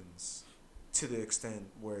cartoons to the extent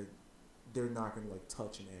where they're not going to like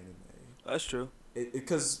touch an anime. That's true.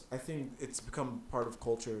 Because I think it's become part of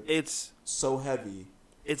culture. It's so heavy.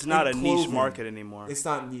 It's not a niche market anymore. It's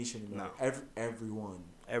not niche anymore. No.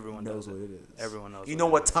 Everyone knows what it is. Everyone knows. You know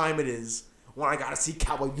what time it is when I gotta see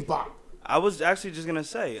Cowboy Bebop. I was actually just gonna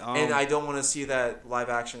say, and I don't want to see that live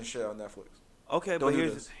action shit on Netflix. Okay, but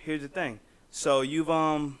here's the thing. So you've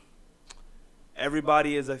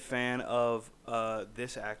everybody is a fan of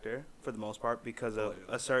this actor for the most part because of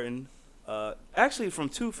a certain actually from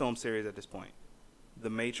 2 film series at this point. The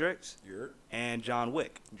Matrix and John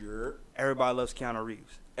Wick. Everybody loves Keanu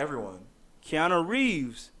Reeves. Everyone. Keanu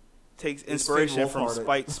Reeves takes inspiration from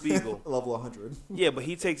Spike Spiegel. Level 100. Yeah, but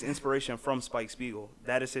he takes inspiration from Spike Spiegel.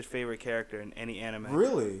 That is his favorite character in any anime.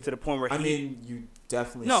 Really? To the point where you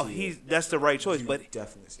definitely that's the right choice. But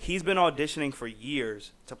he's been auditioning for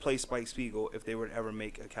years to play Spike Spiegel if they were to ever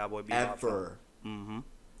make a Cowboy Bebop film. Mm-hmm.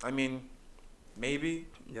 I mean, maybe.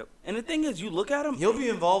 Yep. And the thing is, you look at him. He'll be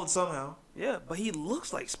involved somehow. Yeah, but he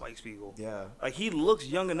looks like Spike Spiegel. Yeah. Like, he looks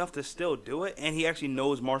young enough to still do it, and he actually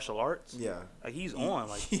knows martial arts. Yeah. Like, he's on.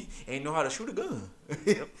 Like, he ain't know how to shoot a gun.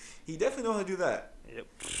 Yep. He definitely knows how to do that. Yep.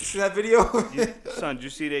 You see that video? Son, did you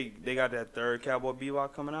see they got that third Cowboy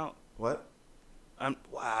Bebop coming out? What?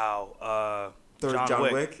 Wow. Third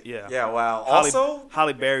John Wick? Yeah. Yeah, wow.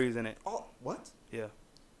 Halle Berry's in it. Oh, what? Yeah.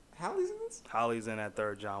 Halle's in this? Halle's in that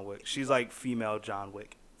third John Wick. She's like female John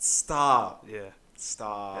Wick. Stop. Yeah.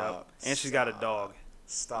 Stop. Yep. And she's got a dog.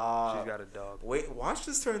 Stop. She's got a dog. Wait, watch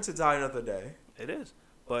this turn to Die Another Day. It is.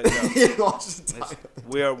 But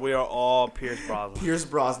we are all Pierce Brosnan. Pierce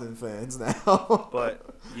Brosnan fans now. But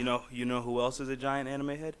you know who else is a giant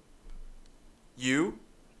anime head? You?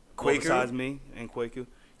 Quaker? Besides me and Quaker.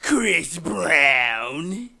 Chris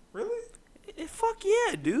Brown. Really? Fuck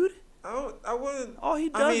yeah, dude. I wouldn't. All he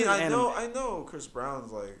does is anime. I know Chris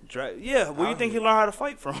Brown's like. Yeah, where you think he learned how to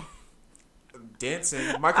fight from?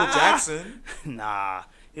 Dancing. Michael Jackson. Nah.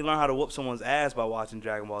 He learned how to whoop someone's ass by watching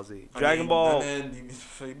Dragon Ball Z. Dragon Ball. And then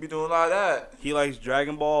you be doing a lot of that. He likes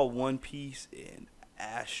Dragon Ball, One Piece, and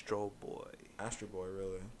Astro Boy. Astro Boy,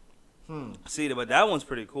 really? See, but that one's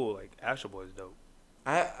pretty cool. Like, Astro Boy's dope.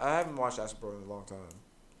 I haven't watched Astro Boy in a long time.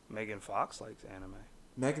 Megan Fox likes anime.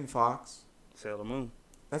 Megan Fox. Sailor Moon.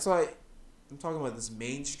 That's why I'm talking about this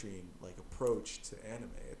mainstream like approach to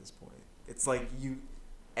anime at this point. It's like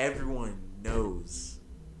everyone knows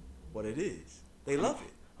what it is. They love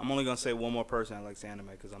it. I'm only gonna say one more person that likes anime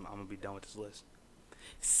because I'm gonna be done with this list.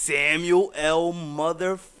 Samuel L.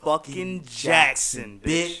 Motherfucking Jackson,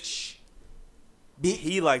 bitch.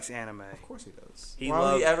 He likes anime. Of course he does.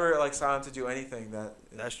 Why would he ever like sign up to do anything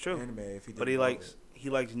that's true. Anime if he didn't but he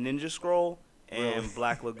likes Ninja Scroll and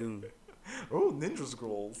Black Lagoon. Oh, Ninja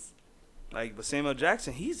Scrolls. Like, but Samuel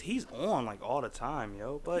Jackson, he's on like all the time,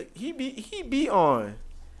 yo. But he be on.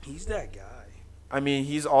 He's that guy. I mean,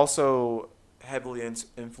 he's also heavily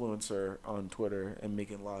influencer on Twitter and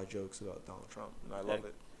making a lot of jokes about Donald Trump, and I love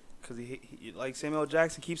it. Cause he like Samuel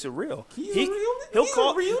Jackson keeps it real. He'll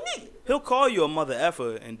call you a mother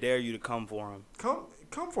effer and dare you to come for him.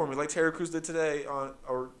 Come for me, like Terry Crews did today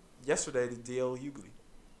or yesterday to DL Hughley.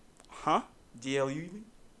 Huh? DL Hughley?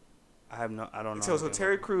 I don't know. So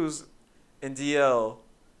Terry Crews and DL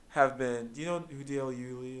have been. Do you know who DL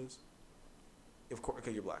Hughley is? Of course,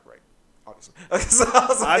 okay, you're black, right? obviously. So I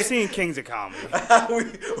was I've seen Kings of Comedy.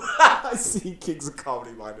 I've seen Kings of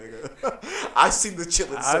Comedy, my nigga. I've seen the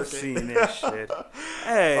Chitlin Circuit. I've seen this shit.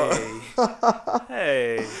 Hey,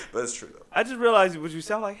 hey. But it's true though. I just realized what you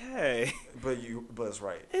sound like. Hey, but it's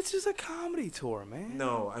right. it's just a comedy tour, man.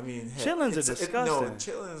 No, I mean, Chillin's are disgusting. No,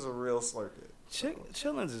 Chillin's a real slurkit.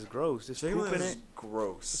 Chitlins is gross. There's Chitlins poop in is it.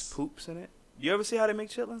 gross. There's poops in it. You ever see how they make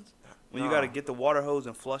chitlins? When you Nah. gotta get the water hose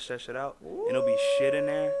and flush that shit out, and it'll be shit in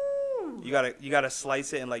there. You gotta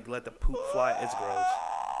slice it and like let the poop fly. It's gross.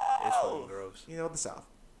 It's fucking gross. You know, the South.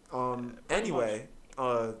 Anyway,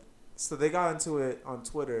 so they got into it on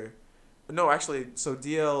Twitter. No, actually, so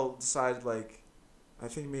DL decided, like, I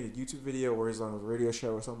think he made a YouTube video where he's on a radio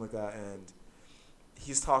show or something like that, and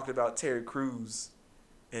he's talking about Terry Crews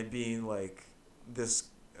and being, like, this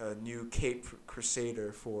new Cape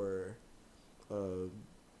Crusader for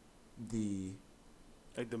the...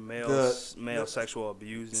 Like the male sexual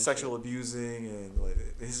abuse. Sexual abusing and, like,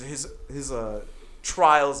 his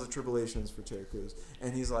trials and tribulations for Terry Crews.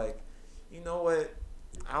 And he's like, you know what?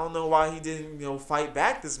 I don't know why he didn't, fight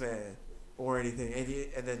back this man or anything.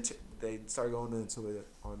 And then they start going into it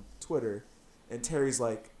on Twitter. And Terry's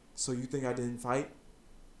like, so you think I didn't fight?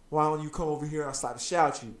 Why don't you come over here and I'll slap the shit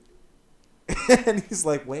out you? And he's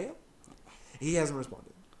like, well, he hasn't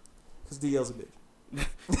responded. Because DL's a bitch.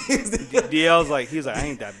 DL's like, he's like, I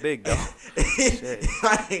ain't that big, though. Shit.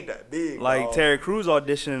 I ain't that big, like, dog. Terry Crews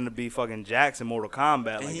auditioning to be fucking Jax in Mortal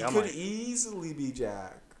Kombat. And like, he I'm could like, easily be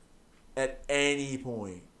Jack at any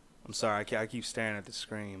point. I'm sorry, I keep staring at the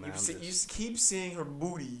screen, man. You keep seeing her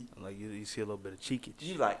booty. Like, you see a little bit of cheekage.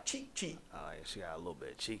 You like, cheek. Like, she got a little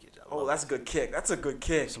bit of cheekage. Oh, that's a good kick. That's a good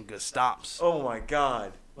kick. Some good stops. Oh, my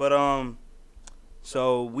God. But,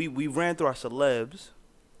 so we ran through our celebs.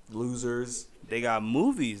 Losers. They got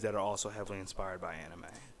movies that are also heavily inspired by anime.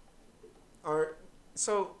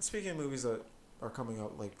 So, speaking of movies that are coming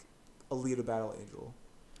up, like Alita Battle Angel.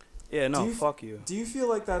 Yeah, no, fuck you. Do you feel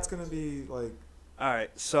like that's going to be, like... All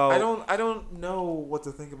right, so... I don't know what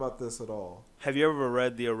to think about this at all. Have you ever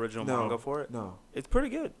read the original manga for it? No. It's pretty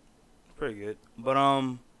good. But,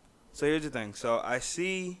 so here's the thing. So, I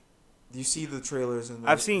see... Do you see the trailers and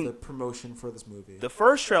I've seen the promotion for this movie? The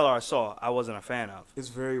first trailer I saw, I wasn't a fan of. It's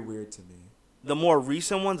very weird to me. The more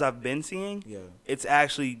recent ones I've been seeing, yeah, it's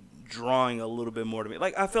actually drawing a little bit more to me.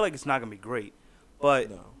 Like, I feel like it's not going to be great.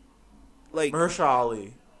 But, no. Like... Mahershala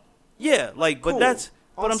Ali. Yeah, like, cool. But that's...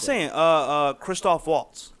 Awesome. But I'm saying, Christoph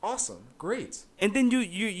Waltz. Awesome. Great. And then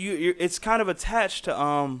you it's kind of attached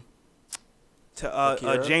to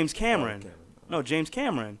James Cameron. No, James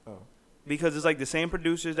Cameron. Oh. Because it's like the same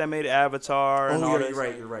producers that made Avatar and all this.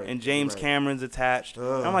 You're right. And James Cameron's attached.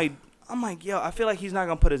 And I'm like, yo, I feel like he's not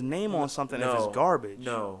gonna put his name on something if it's garbage.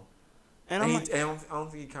 No. And I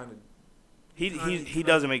don't think he kind of. He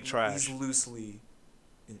doesn't make trash. He's loosely.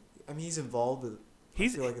 I mean, he's involved. But I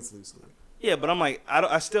feel like it's loosely. Yeah, but I'm like,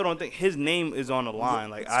 I still don't think his name is on the line.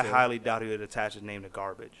 Like, I true. highly doubt he would attach his name to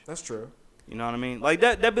garbage. That's true. You know what I mean? Like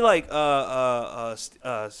that'd be like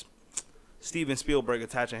Steven Spielberg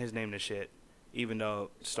attaching his name to shit, even though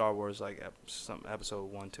Star Wars like some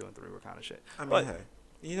episode 1, 2, and 3 were kind of shit. I mean, hey,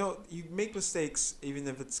 you make mistakes even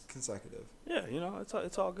if it's consecutive. Yeah,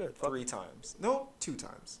 it's all good. 3 times. No, 2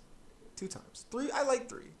 times. 2 times. 3. I like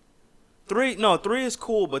 3. 3 is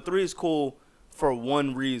cool, but 3 is cool for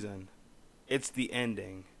one reason. It's the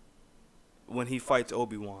ending. When he fights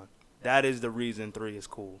Obi-Wan. That is the reason 3 is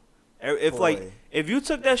cool. If you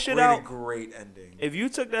took that shit out, great ending. If you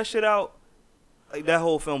took that shit out, like that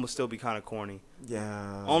whole film would still be kind of corny.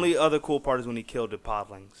 Yeah. Only other cool part is when he killed the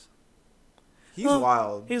podlings. He's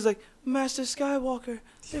wild. He's like, Master Skywalker,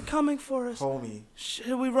 they're coming for us. Homie.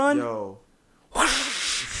 Should we run?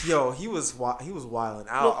 Yo, he was wilding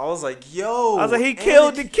out. I was like, yo. I was like, he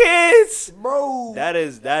killed the kids, bro. That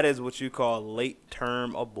is what you call late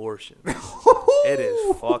term abortion. It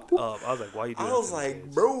is fucked up. I was like, why you doing that? I was like,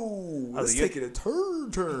 kids? bro, let's take it a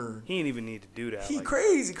turn. He didn't even need to do that. He like,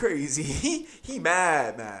 crazy. He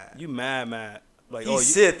mad. You mad. Like,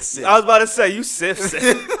 he's Sith. I was about to say, you Sith.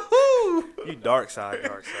 You dark side.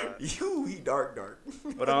 He dark.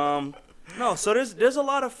 But no, so there's a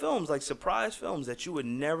lot of films, like surprise films that you would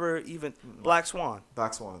never even... Black Swan.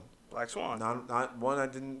 Not one I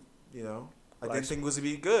didn't, I didn't think was to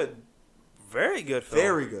be good. Very good film.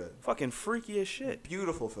 Very good. Fucking freaky as shit.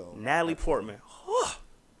 Beautiful film. Natalie Portman.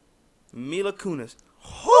 Mila Kunis.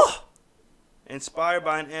 Inspired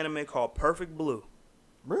by an anime called Perfect Blue.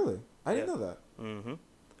 Really? I didn't know that. Mm-hmm.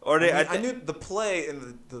 I knew the play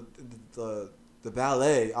and the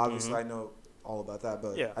ballet. Obviously, I know all about that,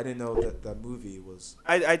 but I didn't know that movie was.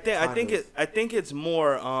 I think it's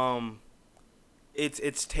more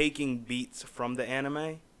it's taking beats from the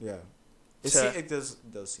anime. Yeah. It does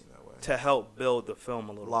seem that way. To help build the film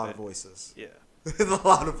a little bit. A lot of voices. Yeah. A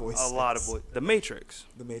lot of voices. A lot of voices. The Matrix.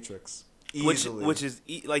 The Matrix. Easily. Which is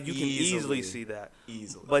like you can easily see that.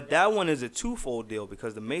 Easily. But that one is a twofold deal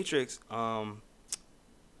because the Matrix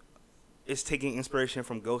is taking inspiration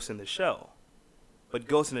from Ghost in the Shell. But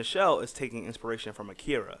Ghost in the Shell is taking inspiration from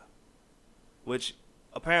Akira, which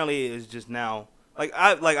apparently is just now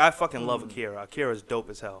I fucking love Akira. Akira is dope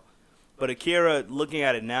as hell. But Akira, looking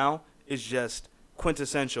at it now, is just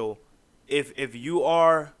quintessential. If you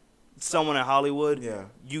are someone in Hollywood,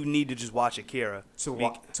 you need to just watch Akira.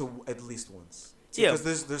 To at least once. Yeah,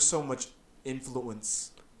 because there's so much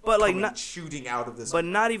influence. But like not shooting out of this. But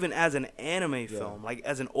not even as an anime film, like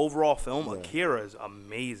as an overall film, Akira is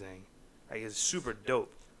amazing. Like it's super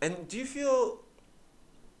dope. And do you feel?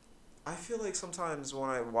 I feel like sometimes when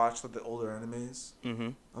I watch the older animes,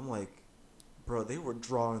 I'm like, bro, they were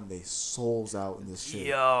drawing their souls out in this shit.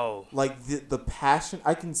 Yo, like the passion,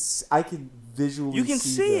 I can visually. You can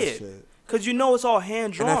see that it shit. Cause you know it's all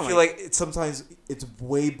hand drawn. And I feel like sometimes it's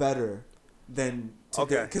way better than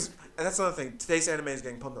today. And that's another thing. Today's anime is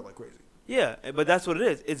getting pumped up like crazy. Yeah, but that's what it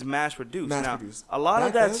is. It's mass produced. Mass produced. A lot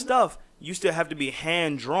of that stuff used to have to be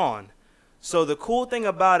hand drawn. So the cool thing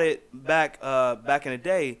about it back in the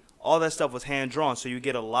day, all that stuff was hand drawn. So you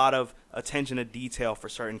get a lot of attention to detail for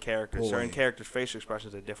certain characters. Certain characters' facial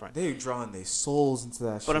expressions are different. They're drawing their souls into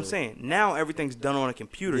that shit. But I'm saying now everything's done on a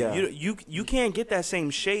computer. Yeah. You can't get that same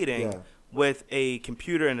shading with a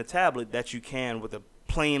computer and a tablet that you can with a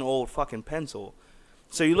plain old fucking pencil.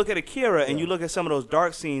 So you look at Akira and you look at some of those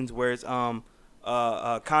dark scenes where it's Kaneda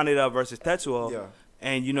versus Tetsuo,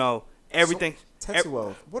 and you know everything.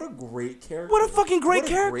 Tetsuo, what a great character! What a fucking great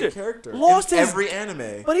character! Great character. Lost in his every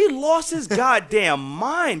anime, but he lost his goddamn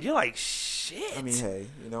mind. You're like shit. I mean, hey,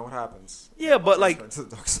 you know what happens? Yeah, but like, to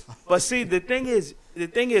the dark side. But see, the thing is,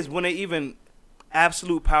 when they even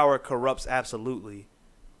absolute power corrupts absolutely.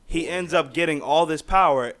 He ends up getting all this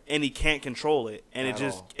power and he can't control it, and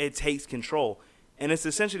it takes control. And it's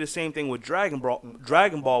essentially the same thing with Dragon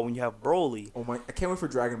Ball when you have Broly. Oh my! I can't wait for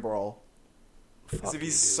Dragon Ball. It's gonna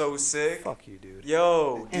be so sick. Fuck you, dude.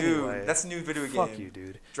 Yo, dude, anyway, that's a new video game. Fuck you,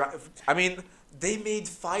 dude. I mean, they made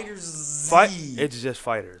Fighter Z. It's just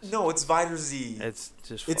Fighters. No, it's Fighter Z. It's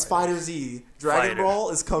just. It's Fighter Z. Dragon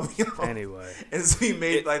Ball is coming out. Anyway, and it's being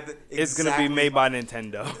made it's gonna be made by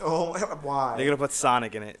Nintendo. Oh, why? They're gonna put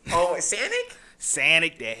Sonic in it. Oh, Sonic?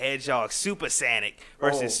 Sonic the Hedgehog, Super Sonic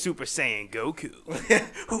versus Super Saiyan Goku.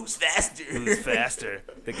 Who's faster? Who's faster?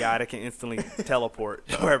 The guy that can instantly teleport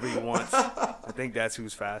wherever he wants. I think that's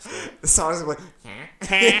who's faster. Sonic's like,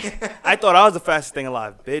 I thought I was the fastest thing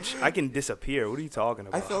alive, bitch. I can disappear. What are you talking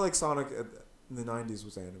about? I feel like Sonic in the 90s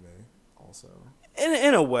was anime also.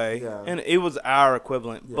 In a way. Yeah. And it was our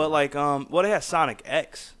equivalent. Yeah. But like, they had Sonic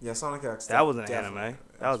X. Yeah, Sonic X. That was an anime.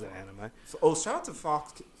 That was an anime. Oh, shout out to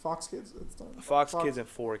Fox Kids at the time. Fox Kids and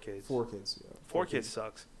 4Kids. 4Kids, yeah. 4Kids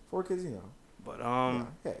sucks. 4Kids, you know. But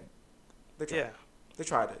hey, they tried. They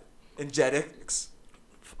tried it. And Jetix.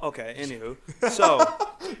 Okay. Anywho, so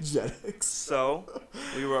Jetix. So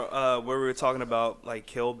we were where we were talking about like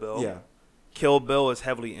Kill Bill. Yeah. Kill Bill is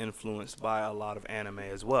heavily influenced by a lot of anime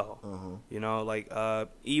as well. You know, like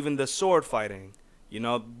even the sword fighting. You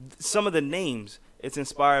know, some of the names. It's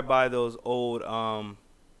inspired by those old,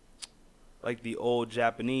 like the old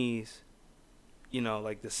Japanese, you know,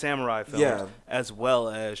 like the samurai films, as well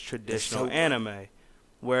as traditional anime,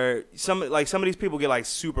 where some of these people get like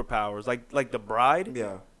superpowers, like the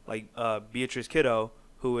bride, like Beatrice Kiddo,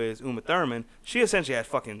 who is Uma Thurman. She essentially has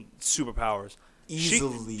fucking superpowers.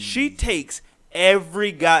 Easily, she takes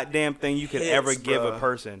every goddamn thing you could ever give a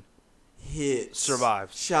person. Hits,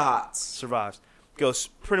 survives, shots, survives,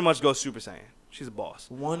 pretty much goes Super Saiyan. She's a boss.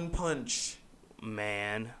 One punch.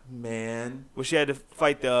 Man. Well, she had to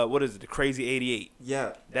fight the Crazy 88.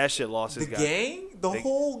 Yeah. that shit lost his guy. The gang? The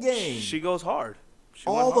whole gang. She goes hard.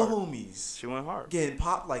 All the homies. She went hard. Getting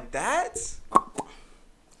popped like that?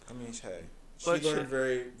 I mean, hey. She learned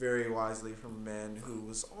very, very wisely from a man who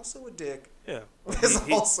was also a dick. Yeah.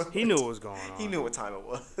 He knew what was going on. He knew what time it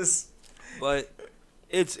was. But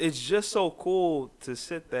it's just so cool to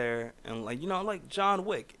sit there and like, you know, like John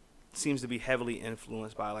Wick seems to be heavily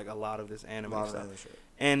influenced by like a lot of this anime stuff.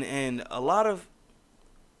 And a lot of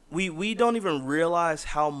we don't even realize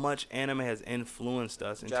how much anime has influenced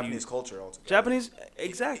us into Japanese culture altogether. Japanese,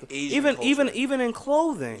 exactly. Asian even in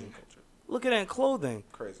clothing. Look at it in clothing.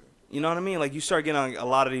 Crazy. You know what I mean? Like you start getting a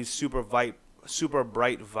lot of these super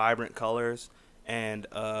bright, vibrant colors and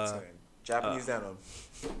Japanese denim.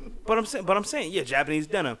 But I'm saying, yeah, Japanese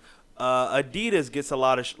denim. Adidas gets a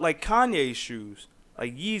lot of like Kanye's shoes.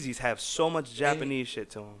 Like Yeezys have so much Japanese shit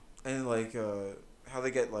to them. And like how they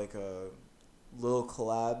get like little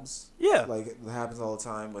collabs. Yeah. Like it happens all the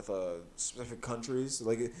time with specific countries.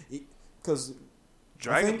 Like because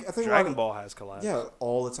Dragon Ball has collabs. Yeah,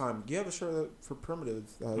 all the time. Do you have a shirt for Primitive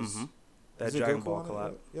that has that Dragon Ball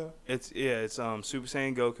collab? Yeah. It's Super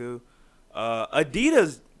Saiyan Goku.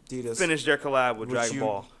 Adidas finished their collab with Dragon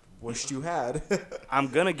Ball. Wished you had. I'm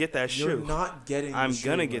gonna get that shoe. You're not getting. I'm the shoe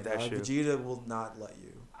gonna right get that now. shoe. Vegeta will not let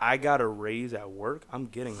you. I got a raise at work. I'm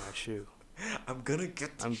getting that shoe. I'm gonna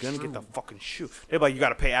get. I'm gonna get the fucking shoe. They're like, you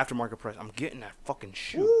gotta pay aftermarket price. I'm getting that fucking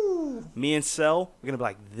shoe. Woo. Me and Cell, we're gonna be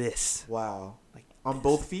like this. Wow. Like on this.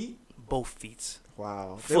 both feet. Both feet.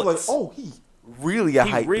 Wow. They're like, oh, he really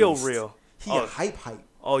he real. He a hype.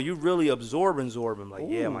 Oh, you really absorbing. Like,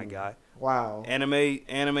 yeah, my guy. Wow.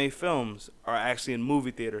 Anime films are actually in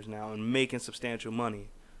movie theaters now and making substantial money.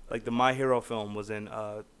 Like the My Hero film was in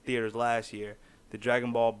theaters last year. The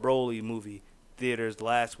Dragon Ball Broly movie, theaters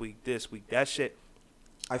last week, this week. That shit.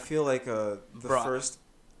 I feel like the first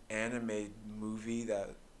anime movie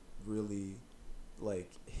that really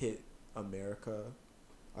like hit America,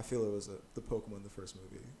 I feel it was the Pokemon, the first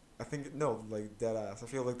movie. I think like dead ass. I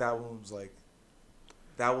feel like that one was like.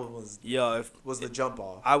 That one was the jump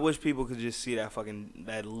off. I wish people could just see that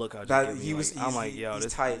look. I'm like, yo,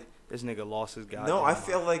 this tight. This nigga lost his guy. No, I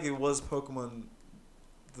feel like it was Pokemon,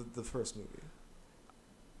 the first movie.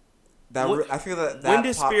 I feel that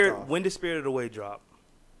when did Spirited Away drop?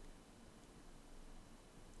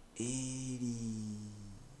 80.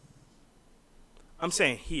 I'm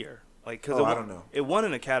saying here, like, because I don't know. It won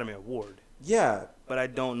an Academy Award. Yeah, but I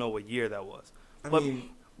don't know what year that was. But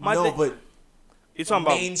you're talking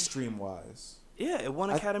about mainstream wise. Yeah, it won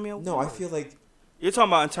Academy Award. No, I feel like you're talking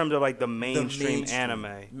about in terms of like the mainstream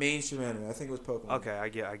anime. Mainstream anime. I think it was Pokemon. Okay, I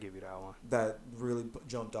give you that one. That really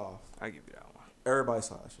jumped off. I give you that one. Everybody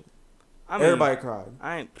saw that shit. Everybody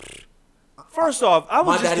cried. First off,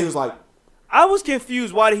 my daddy was like, I was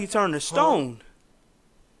confused. Why did he turn to stone?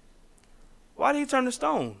 Why did he turn to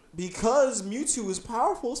stone? Because Mewtwo is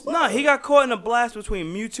powerful as fuck. Nah, he got caught in a blast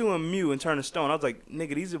between Mewtwo and Mew and turned to stone. I was like,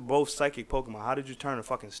 nigga, these are both psychic Pokemon. How did you turn to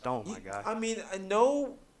fucking stone, my guy? I mean,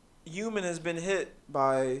 no human has been hit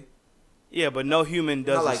by... Yeah, but no human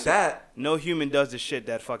does... Not like that. No human does the shit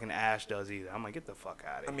that fucking Ash does either. I'm like, get the fuck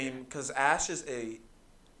out of here. I mean, because Ash is a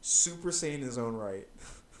Super Saiyan in his own right.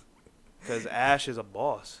 Because Ash is a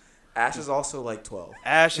boss. Ash is also like 12.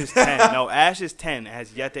 Ash is 10. No, Ash is 10,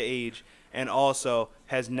 has yet to age, and also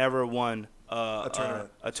has never won a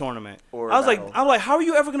tournament. I was like, how are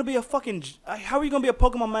you ever gonna be a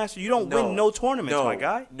Pokemon master? You don't win no tournaments, my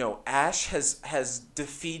guy. No, Ash has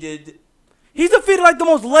defeated. He's defeated like the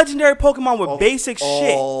most legendary Pokemon with basic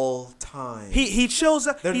shit all time. He chills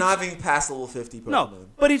out. They're not even past level 50 Pokemon. No,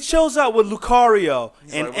 but he chills out with Lucario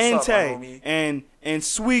and like, Entei and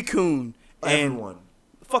Suicune everyone. And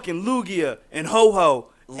fucking Lugia and Ho-Oh.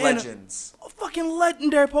 Legends. And fucking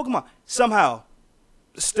legendary Pokemon. Somehow,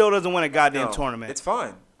 still doesn't win a goddamn tournament. It's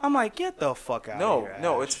fine. I'm like, get the fuck out of here.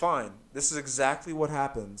 No, it's fine. This is exactly what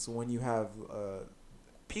happens when you have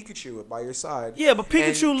Pikachu by your side. Yeah, but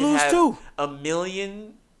Pikachu lose too. A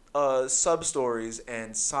million sub-stories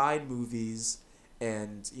and side movies,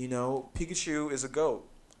 and, Pikachu is a GOAT.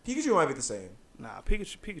 Pikachu might be the same. Nah,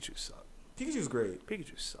 Pikachu sucks. Pikachu's great.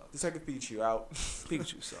 Pikachu sucks. Detective Pikachu out.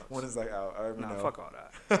 Pikachu sucks. When is that out? I don't know. Fuck all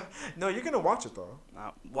that. No, you're gonna watch it though.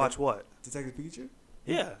 Watch what? Detective Pikachu?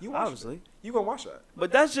 Yeah, you obviously. You gonna watch that?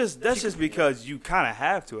 But that's just because you kind of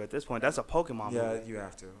have to at this point. That's a Pokemon movie. Yeah, you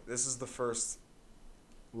have to. This is the first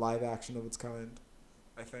live action of its kind,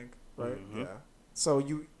 I think. Right? Mm-hmm. Yeah. So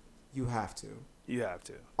you have to. You have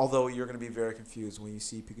to. Although you're going to be very confused when you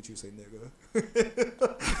see Pikachu say nigga.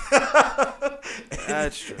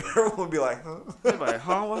 That's true. Everyone will be like, huh? They're like,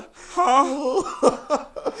 huh? What? Huh?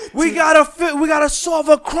 we gotta solve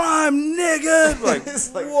a crime, nigga. Like,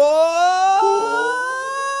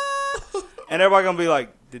 what? And everybody gonna be like,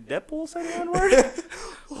 did Deadpool say the N-word?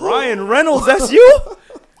 Ryan Reynolds, that's you?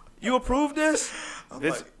 You approve this?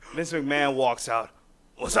 Vince McMahon walks out.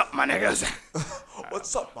 What's up, my niggas?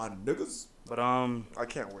 What's up, my niggas? But I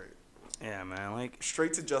can't wait. Yeah, man, like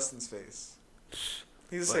straight to Justin's face.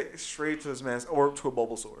 He's say straight to his man's or to a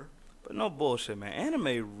Bulbasaur. But no bullshit, man.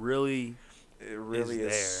 Anime really,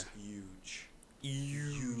 is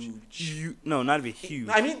huge. No, not even huge.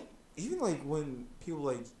 I mean, even like when people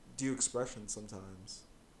like do expressions sometimes.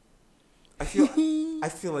 I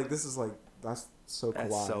feel like this is like that's so kawaii.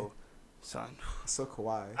 That's so, son. So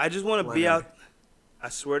kawaii. I just want to be out. I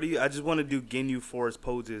swear to you, I just want to do Ginyu Forest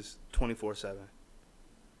poses 24/7.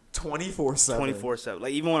 24/7. 24/7.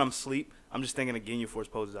 Like even when I'm asleep, I'm just thinking of Ginyu Force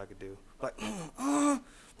poses I could do. Like,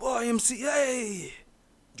 YMCA.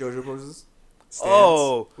 JoJo poses. Stance.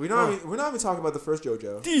 Oh, we're not even talking about the first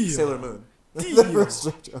JoJo. Dio. Sailor Moon. Dio. The first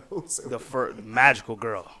JoJo. The first magical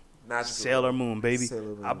girl. Sailor Moon, baby.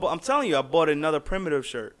 Sailor Moon. I'm telling you, I bought another primitive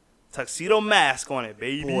shirt. Tuxedo Mask on it,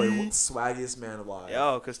 baby. Boy, swaggiest man alive.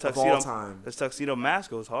 Yo, because Tuxedo Mask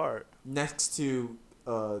goes hard. Next to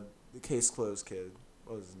the Case Closed kid.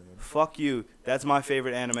 What was his name? Fuck you. That's my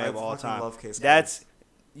favorite anime of all time. Love Case That's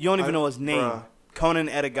you don't even know his name. Bruh. Conan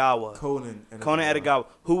Edogawa. Conan Edogawa.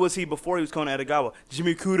 Who was he before he was Conan Edogawa?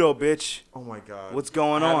 Jimmy Kudo, bitch. Oh my god. What's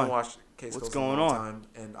going I on? haven't watched Case What's Closed going in a long on? time,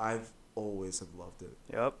 and I've always have loved it.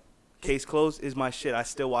 Yep. Case Closed is my shit. I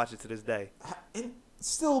still watch it to this day. And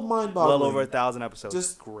still mind-boggling. Well over 1,000 episodes.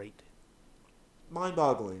 Just great.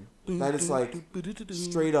 Mind-boggling. That it's like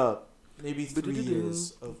straight up maybe 3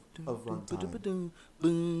 years of runtime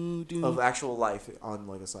of actual life on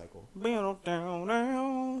like a cycle.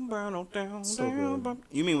 So good.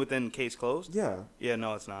 You mean within Case Closed? Yeah. Yeah,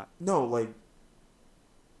 no, it's not. No, like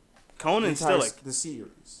Conan's still like the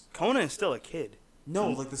series. Conan's still a kid. No,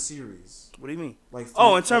 like the series. What do you mean? Like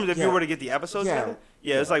in terms of if you were to get the episodes Yeah. together?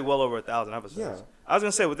 Yeah, it's like well over 1,000 episodes. Yeah. I was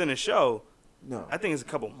gonna say within the show, No. I think it's a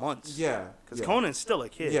couple months. Yeah. Because Conan's still a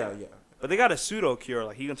kid. Yeah. But they got a pseudo cure,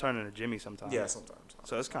 like he can turn into Jimmy sometimes. Yeah, sometimes.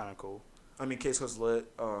 So it's kind of cool. I mean, Case Closed lit.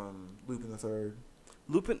 Lupin the Third.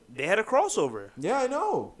 Lupin, they had a crossover. Yeah, I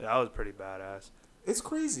know. That was pretty badass. It's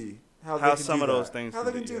crazy how they can some do of those that. things How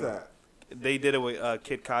can they can be, do yeah. that. They did it with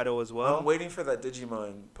Kid Kaido as well. I'm waiting for that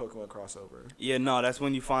Digimon Pokemon crossover. Yeah, no, that's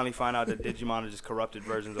when you finally find out that Digimon are just corrupted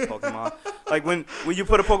versions of Pokemon. Like when you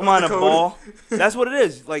put a Pokemon in a ball, that's what it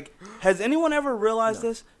is. Like, has anyone ever realized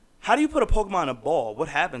this? How do you put a Pokemon in a ball? What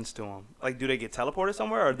happens to them? Like, do they get teleported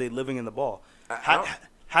somewhere, or are they living in the ball? How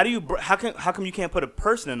come you can't put a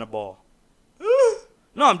person in a ball?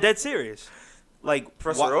 No, I'm dead serious. Like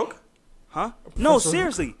Professor Oak? Huh? No,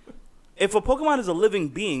 seriously. If a Pokemon is a living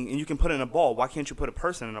being and you can put it in a ball, why can't you put a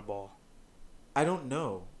person in a ball? I don't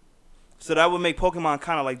know. So that would make Pokemon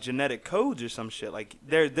kind of like genetic codes or some shit. Like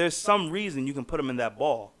there's some reason you can put them in that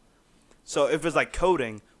ball. So if it's like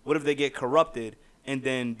coding, what if they get corrupted and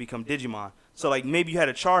then become Digimon? So like maybe you had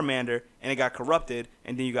a Charmander and it got corrupted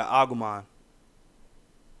and then you got Agumon.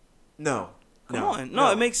 No. Come on.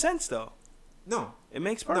 No, it makes sense though. No. It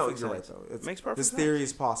makes perfect sense. No, you're right though. It makes perfect this sense. This theory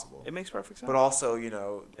is possible. It makes perfect sense. But also,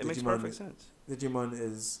 it makes perfect sense. Digimon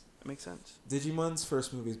is... It makes sense. Digimon's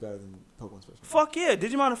first movie is better than Pokemon's first movie. Fuck yeah.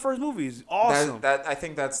 Digimon the first movie is awesome. I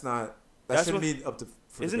think that's not... That shouldn't be up to...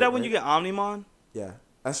 Isn't that when you get Omnimon? Yeah.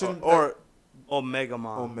 That shouldn't... Or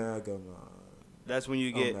Omegamon. Omegamon. That's when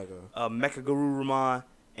you get Mechagarurumon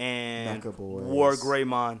and Mecha Boys. War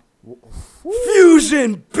Greymon.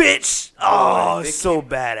 Fusion, bitch! Oh, it's so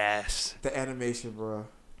badass. The animation, bro.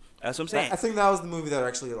 That's what I'm saying. I think that was the movie that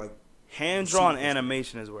actually, like... Hand-drawn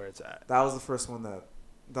animation is where it's at. That was the first one that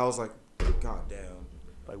was like, god damn.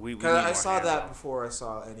 Like we Because I saw that before I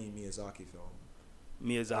saw any Miyazaki film.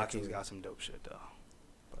 Miyazaki's got some dope shit, though.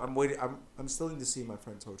 I'm waiting. I'm still need to see My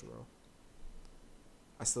Friend Totoro.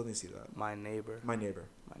 I still need to see that. My neighbor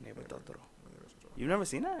Totoro. You've never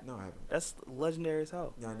seen that? No, I haven't. That's legendary as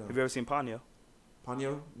hell. Yeah, I know. Have you ever seen Ponyo?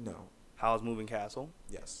 Ponyo? No. Howl's Moving Castle?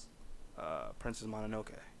 Yes. Princess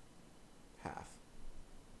Mononoke. Half.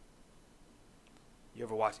 You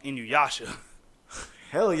ever watch Inuyasha?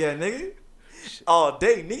 Hell yeah, nigga. All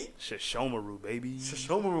day, neat. Shishomaru, baby.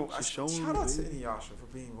 Shout out to Inuyasha for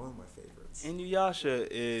being one of my favorites. Inuyasha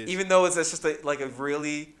is... Even though it's just a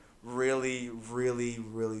really, really, really,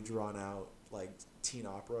 really drawn out, like, teen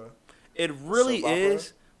opera. It really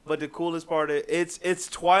is, but the coolest part is it's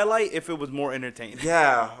Twilight if it was more entertaining.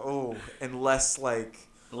 Yeah, and less weird,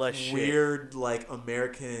 shit. like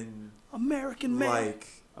American man, like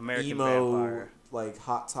American emo, vampire, like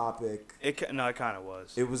Hot Topic. It kind of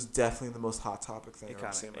was. It was definitely the most Hot Topic thing I've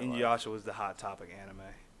ever seen in my life. Inuyasha was the Hot Topic anime.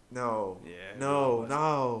 No. Yeah.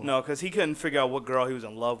 No, because he couldn't figure out what girl he was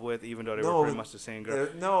in love with, even though they were pretty much the same girl.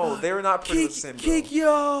 They were not pretty much the same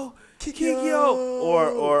girl. Kikyo,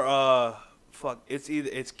 or fuck, it's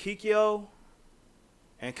Kikyo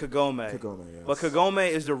and Kagome. Yes. But Kagome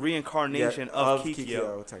is the reincarnation of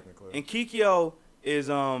Kikyo. Technically. And Kikyo is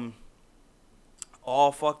all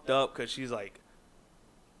fucked up because she's like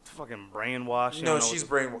fucking brainwashed. No, she's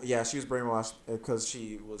brainwashed. Yeah, she was brainwashed because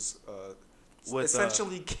she was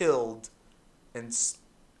essentially killed and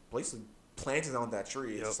basically planted on that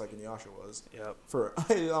tree, just like Inuyasha was. Yep. For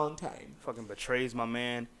a long time. Fucking betrays my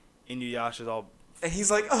man. Inuyasha's all. And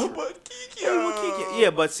he's like, oh, but Kikyo.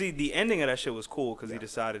 Yeah, but see, the ending of that shit was cool because he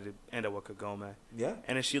decided to end up with Kagome. Yeah.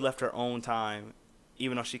 And then she left her own time,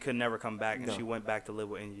 even though she could never come back, and No. she went back to live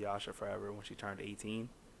with Inuyasha forever when she turned 18,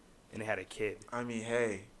 and they had a kid. I mean,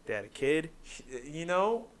 hey, They had a kid. you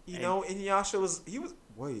know, Inuyasha was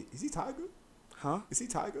Wait, is he Tiger? Huh? Is he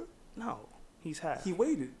Tiger? No, he's half. He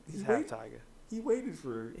waited. He's half tiger. He waited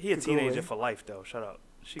for. He a to go teenager away. for life though. Shut up.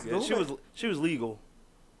 She To good. go away. She was legal.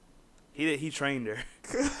 He trained her.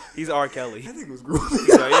 He's R. Kelly. I think it was grooming.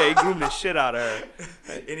 Yeah, he groomed the shit out of her.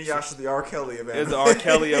 Inuyasha, the R. Kelly of There's anime. the R.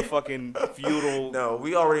 Kelly of fucking feudal.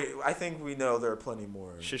 No, I think we know there are plenty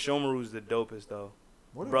more. Shishomaru's the dopest though.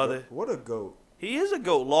 What a brother. goat. What a goat. He is a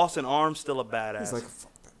goat. Lost an arm, still a badass. He's like,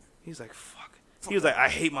 fuck that nigga. He's like, fuck. He was like, I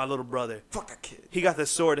hate my little brother. Fuck that kid. He got the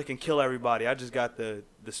sword that can kill everybody. I just got the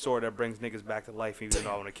sword that brings niggas back to life even though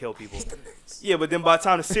I want to kill people. Yeah, but then by the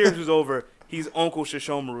time the series was over, he's Uncle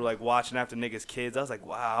Shishomaru, like, watching after niggas' kids. I was like,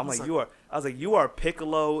 wow. I was like, you are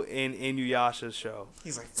Piccolo in Inuyasha's show.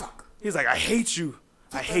 He's like, fuck. He's like, I hate you.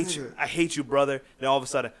 I hate you. I hate you, brother. Then all of a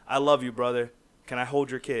sudden, I love you, brother. Can I hold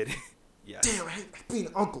your kid? Yes. Damn, I hate being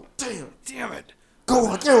an uncle. Damn. Damn it. Go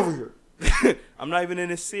on, get over here. I'm not even in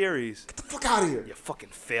this series. Get the fuck out of here. You fucking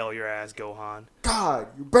failure ass Gohan. God,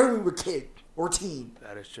 you better be with a kid or teen.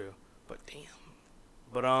 That is true. But damn.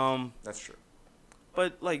 But That's true.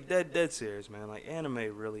 But like dead serious, man. Like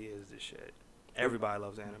anime really is the shit. Everybody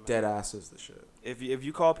loves anime. Dead ass is the shit. If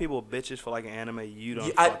you call people bitches for like anime, you done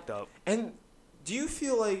Yeah, fucked up. And do you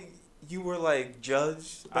feel like you were like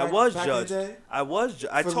judged? I was judged.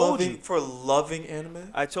 I told you for loving anime.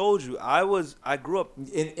 I told you I grew up.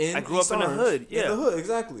 I grew East up in the Orange. hood. Yeah, In the hood,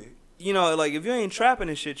 exactly. You know, like if you ain't trapping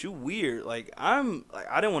and shit, you weird. Like I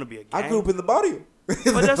didn't want to be a gang. I grew up in the barrio. But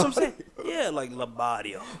that's what I'm saying. Yeah, like La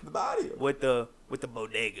Barrio. The barrio. With the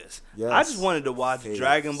bodegas. Yes. I just wanted to watch Face.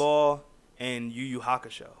 Dragon Ball and Yu Yu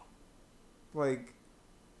Hakusho Like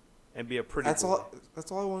and be a pretty that's boy, all.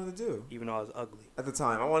 That's all I wanted to do even though I was ugly. at the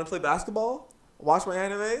time. I wanted to play basketball, watch my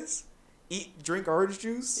animes, drink orange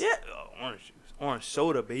juice. Yeah, orange juice, orange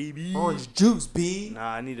soda, baby. Orange juice, B.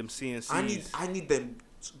 Nah, I need them CNCs. I need them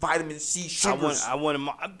vitamin C sugars. I wanted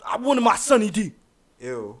my Sunny D.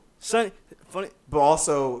 Ew. Sunny, funny. But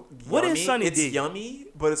also, What is yummy. Sunny It's D? yummy,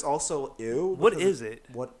 but it's also ew. What because is it?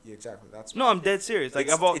 What exactly? That's No, I'm dead serious. Like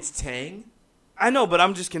it's Tang. I know, but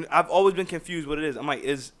I've always been confused what it is. I'm like,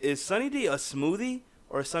 is Sunny D a smoothie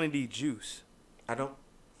or a Sunny D juice? I don't.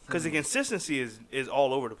 Because the consistency is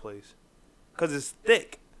all over the place. Because it's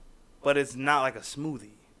thick, but it's not like a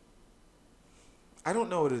smoothie. I don't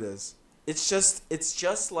know what it is. It's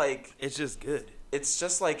just like It's just good. it's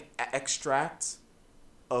just like extract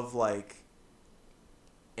of like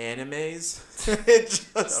animes. It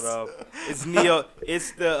just, Shut up. It's Neo.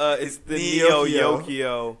 It's the Neo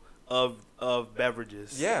Yokio of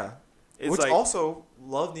beverages. Yeah. It's Which like, also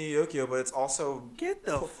love Neo Yokio, but it's also get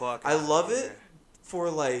the fuck. I outta love here. it for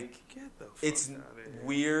like Get the fuck. its outta here.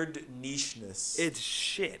 weird nicheness. It's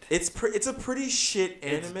shit. It's a pretty shit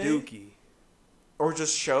anime It's dookie. or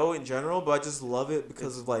just show in general, but I just love it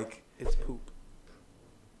because of like It's poop.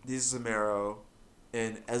 these Zamero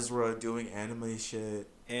and Ezra doing anime shit.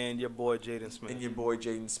 And your boy Jaden Smith. And your boy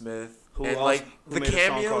Jaden Smith, Who and also- like who the made a song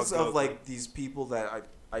cameos called of Goku. like these people that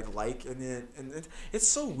I like in it, and it's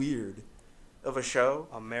so weird of a show.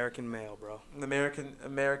 American male, bro. An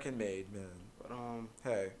American made, man. But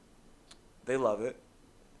Hey, they love it.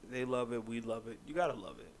 they love it. We love it. You gotta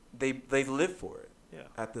love it. They live for it. Yeah.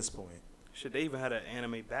 At this point, Shit, they even had an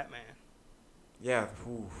anime Batman. yeah.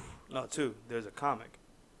 Oof. No, two. There's a comic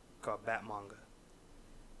called Batmanga.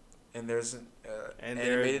 And there's an And there's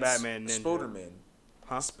animated Batman Ninja. Spoderman.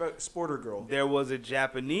 Huh? Sporter Girl. There was a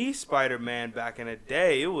Japanese Spider-Man back in the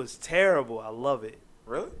day. It was terrible. I love it.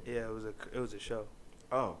 Really? Yeah, it was a show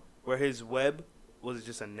Oh. where his web was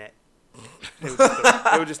just a net. they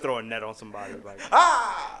would just throw a net on somebody like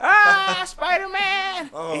Spider-Man.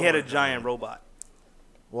 Oh He had a my giant robot.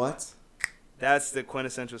 What? That's the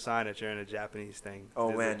quintessential sign that you're in a Japanese thing. Oh,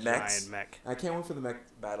 There's man, a mechs. giant mech. I can't wait for the mech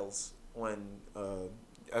battles when,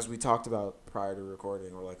 as we talked about prior to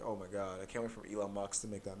recording, we're like, oh my god, I can't wait for Elon Musk to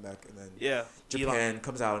make that mech, and then Yeah, Japan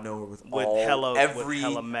comes out of nowhere with hella every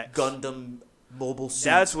mechs. Gundam mobile suit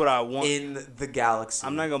That's what I want. in the galaxy.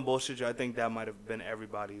 I'm not gonna bullshit you. I think that might have been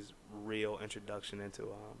everybody's real introduction into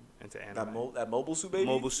anime. that mobile suit, baby.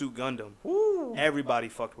 Mobile Suit Gundam. Woo. Everybody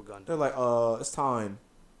fucked with Gundam. They're like, it's time.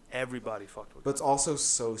 Everybody fucked with But it's also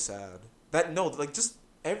so sad.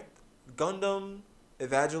 Gundam,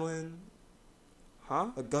 Evangelion, Huh?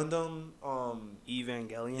 a Gundam,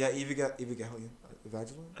 Evangelion? yeah, Evangelion, Evangelion,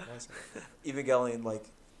 What did I say? Evangelion, like,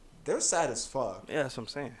 they're sad as fuck. Yeah, that's what I'm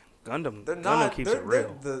saying. Gundam. They're Gundam not. keeps it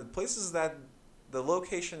real. The places that, the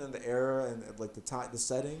location and the era and like the time, the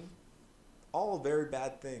setting, all very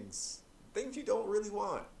bad things. things you don't really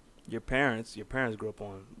want. Your parents grew up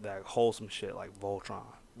on that wholesome shit like Voltron.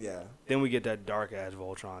 Yeah. Then we get that dark ass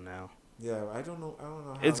Voltron now. Yeah, I don't know.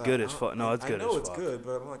 How it's good as fuck. No, it's good as fuck. I know it's good,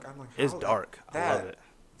 but I'm like, it's dark. I love it.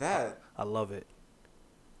 I love it.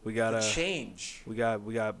 We got change. We got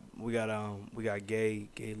gay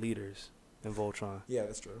leaders in Voltron. Yeah,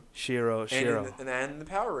 that's true. Shiro. And the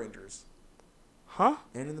Power Rangers. Huh?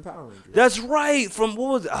 And in the Power Rangers. That's right. From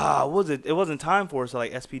what was it? It wasn't Time Force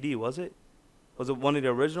like SPD, was it? Was it one of the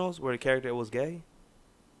originals where the character was gay?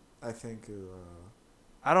 I think.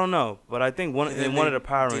 I don't know, but I think one of the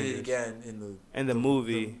Power Rangers. Did it again in the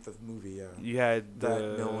movie. The movie, yeah. You had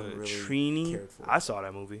that no one really Trini. cared for. I saw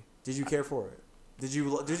that movie. Did you care for it? Did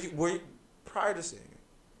you were you, prior to seeing it?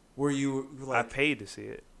 Were you like? I paid to see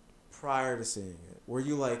it. Prior to seeing it, were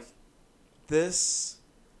you like, this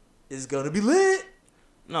is gonna be lit?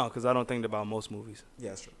 No, because I don't think about most movies. Yeah,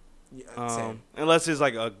 that's true. Yeah, same. Unless it's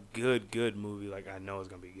like a good movie, like I know it's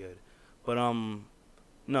gonna be good. But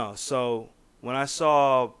no. So when I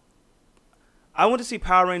went to see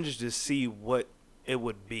Power Rangers to see what it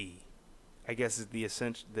would be. I guess is the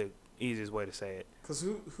easiest way to say it. Cause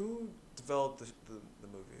who developed the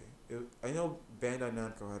movie? I know Bandai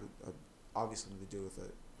Namco had obviously something to do with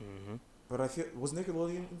it. Mm-hmm. But I feel was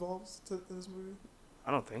Nickelodeon involved in this movie?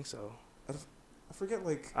 I don't think so. I forget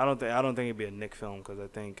like. I don't think it'd be a Nick film because I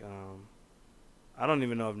think I don't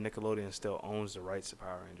even know if Nickelodeon still owns the rights to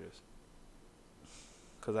Power Rangers.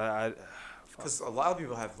 Because a lot of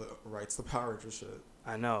people have the rights to Power Rangers shit.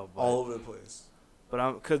 I know, but, all over the place.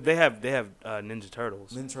 But because they have Ninja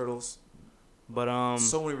Turtles. Ninja Turtles. But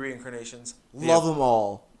so many reincarnations. Love them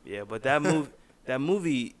all. Yeah, but that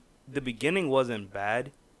movie, the beginning wasn't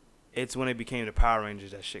bad. It's when it became the Power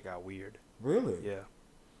Rangers that shit got weird. Really? Yeah.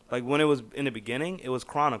 Like when it was in the beginning, it was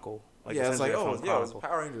Chronicle. Like yeah, it's like it was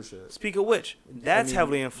Power Ranger shit. Speak of which, that's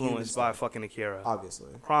heavily influenced by fucking Akira.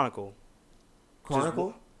 Obviously. Chronicle.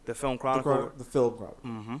 Chronicle? The film Chronicle. The film Chronicle.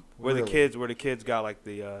 Mm-hmm. Where the kids got like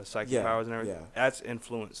the psychic powers and everything. Yeah. That's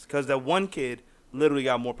influenced because that one kid literally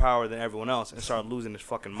got more power than everyone else and started losing his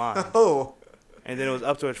fucking mind. Oh. And then it was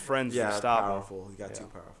up to his friends to stop him. He got too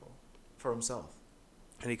powerful for himself.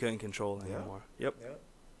 And he couldn't control it anymore. Yep.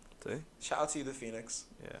 See? Shout out to you, the Phoenix.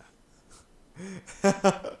 Yeah.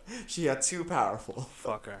 She got too powerful.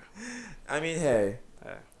 Fuck her. I mean, hey.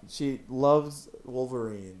 She loves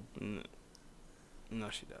Wolverine. No,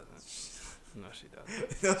 she doesn't.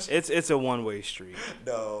 It's a one-way street.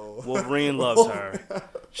 No. Wolverine loves her.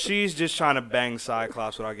 She's just trying to bang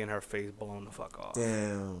Cyclops without getting her face blown the fuck off.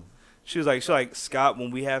 Damn. She's like, Scott,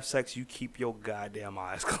 when we have sex, you keep your goddamn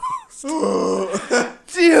eyes closed.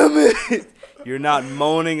 Damn it. You're not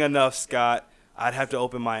moaning enough, Scott. I'd have to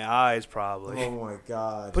open my eyes, probably. Oh, my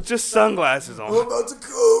God. Put your sunglasses on. I'm about to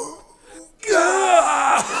go.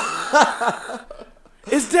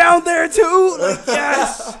 It's down there, too. Like,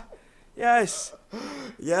 yes. Yes.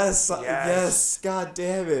 Yes. Yes. God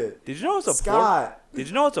damn it. Did you know it's a Scott. Did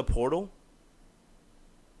you know it's a portal?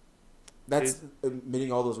 That's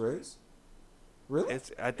emitting all those rays? Really?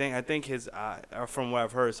 I think his eye, or from what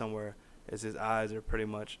I've heard somewhere, is his eyes are pretty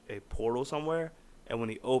much a portal somewhere, and when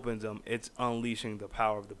he opens them, it's unleashing the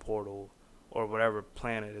power of the portal or whatever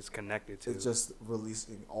planet it's connected to. It's just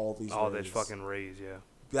releasing all these fucking rays, yeah.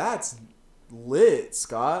 That's lit,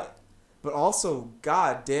 Scott. But also,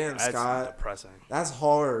 goddamn, Scott. That's depressing. That's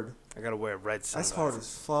hard. I gotta wear red sunglasses. That's hard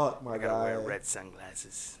as fuck, my guy. I gotta wear red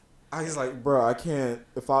sunglasses. I was like, bro, I can't.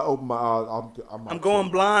 If I open my eyes, I'm going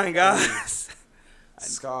blind, guys.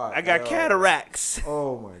 Scott, I got cataracts.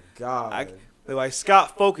 Oh my God. They're like,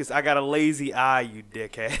 Scott, focus. I got a lazy eye, you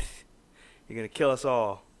dickhead. You're gonna kill us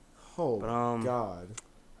all. Oh my God.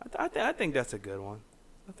 I think that's a good one.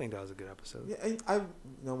 I think that was a good episode. Yeah, you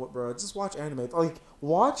know what, bro? Just watch anime. Like,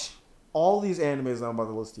 watch all these animes that I'm about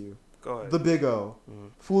to list to you. Go ahead. The Big O. Mm-hmm.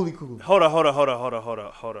 Fully Cool. Hold up.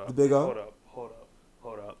 The Big O? Hold up.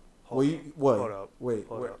 What? Hold up. Wait.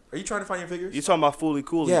 Are you trying to find your figures? You talking about Fully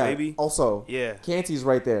Cooley, baby? Also. Yeah. Canty's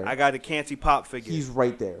right there. I got the Canty Pop figure. He's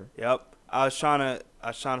right there. Yep. I was trying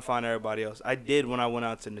to find everybody else. I did when I went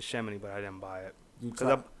out to Neshemini, but I didn't buy it.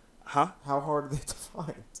 How hard are they to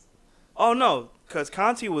find? Oh no, because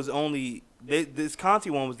Conti was only this Conti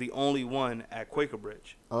one was the only one at Quaker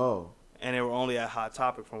Bridge. Oh. And they were only at Hot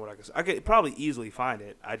Topic from what I could see. I could probably easily find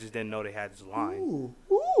it. I just didn't know they had this line. Ooh.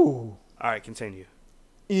 All right, continue.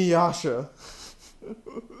 Inuyasha.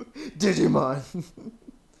 Digimon.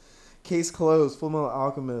 Case Closed. Fullmetal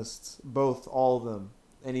Alchemists. Both. All of them.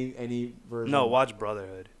 Any version. No, watch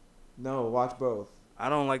Brotherhood. No, watch both. I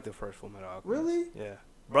don't like the first Fullmetal Alchemist. Really? Yeah.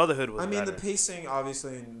 Brotherhood was I mean, better. the pacing,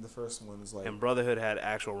 obviously, in the first one is like... And Brotherhood had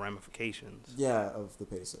actual ramifications. Yeah, of the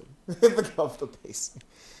pacing. Of the pacing.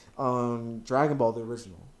 Dragon Ball, the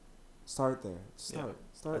original. Start there. Start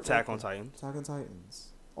Attack on Titans. Attack on Titans.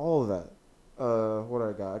 All of that. What do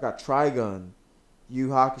I got? I got Trigun, Yu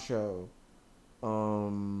Hakusho,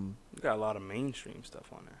 You got a lot of mainstream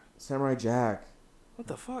stuff on there. Samurai Jack. What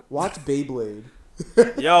the fuck? Watch Beyblade.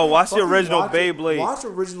 Yo, watch the original Beyblade. Watch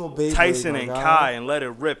original Beyblade. Tyson and Kai and let it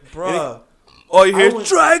rip. Bruh. All you hear is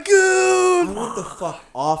Dragon! I went the fuck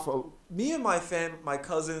off. Me and my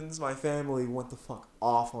cousins, my family went the fuck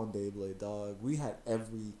off on Beyblade, dog. We had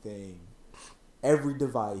everything. Every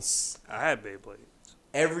device. I had Beyblade.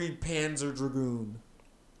 Every Panzer Dragoon.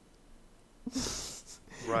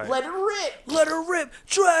 Right. Let it rip. Let her rip.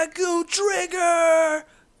 Dragoon Trigger!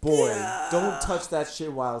 Boy, Yeah. don't touch that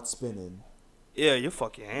shit while it's spinning. Yeah, you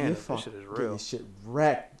fuck your hand. You That shit is get real. your shit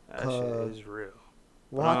wrecked. That shit is real.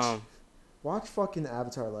 Watch fucking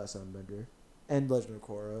Avatar: Last Airbender and Legend of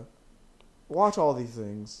Korra. Watch all these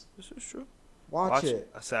things. This is true. Watch it.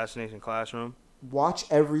 Assassination Classroom. Watch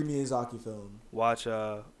every Miyazaki film. Watch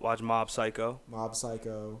Mob Psycho. Mob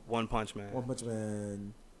Psycho. One Punch Man. One Punch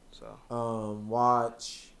Man. So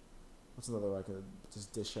Watch. What's another one I could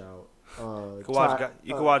just dish out? you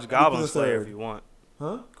can watch Goblin Slayer if you want.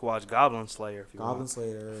 Huh? You can watch Goblin Slayer if you Goblin want.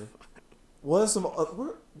 Slayer. What are some?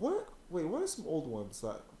 What are some old ones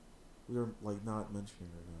that we're like not mentioning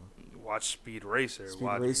right now? Watch Speed Racer. Speed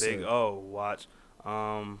watch Racer. Big O. Watch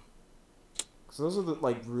So those are the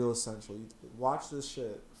like real essential. You watch this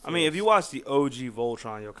shit. I mean, if first. you watch the OG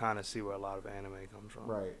Voltron, you'll kind of see where a lot of anime comes from.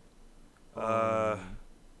 Right.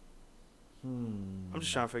 I'm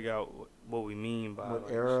just trying to figure out what we mean by What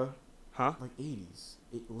like, era? Huh? Like 80s,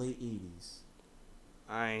 late 80s.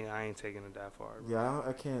 I ain't taking it that far. Bro. Yeah,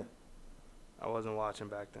 I can't. I wasn't watching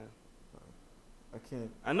back then. I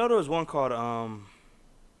can't. I know there was one called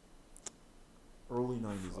Early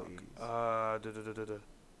 90s, late 80s.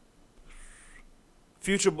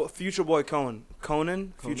 Future Boy Conan.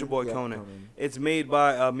 Future Boy Yeah, Conan. It's made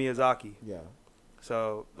by Miyazaki. Yeah.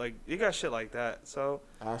 So like you got shit like that. So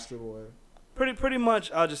Astro Boy. pretty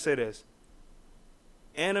much I'll just say this.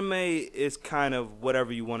 Anime is kind of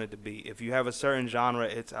whatever you want it to be. If you have a certain genre,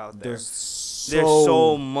 it's out there. There's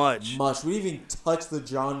so much. We didn't even touch the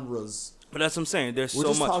genres. But that's what I'm saying. There's We're so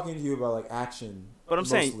just much. talking to you about like action. But I'm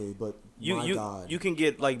mostly, saying, but you God. you can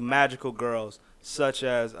get like magical girls such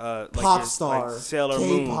as like Pop star, like Sailor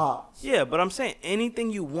K-pop. Moon. Yeah, but I'm saying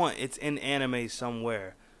anything you want, it's in anime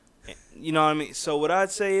somewhere. You know what I mean? So what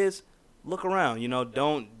I'd say is look around. You know,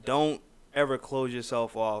 don't ever close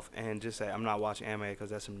yourself off and just say I'm not watching anime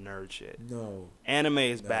because that's some nerd shit. No. Anime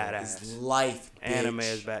is badass. It's life, bitch. Anime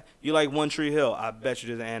is bad. You like One Tree Hill? I bet you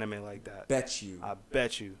there's an anime like that. Bet you. I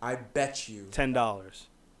bet you. I bet you. $10.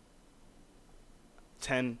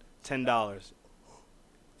 $10. $10.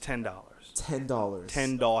 $10.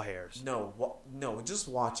 10 doll hairs. No, just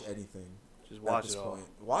watch anything. Just watch at this it all. point.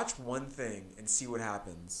 Watch one thing and see what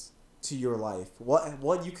happens to your life.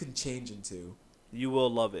 What you can change into. You will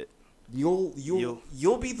love it.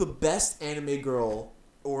 You'll be the best anime girl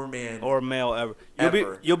or man Or male ever.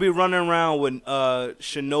 Ever. You'll be running around with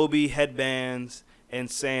shinobi headbands and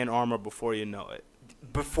Saiyan armor before you know it.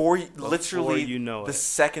 Literally you know the it.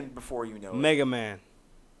 second before you know it. Mega Man.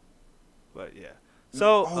 But yeah.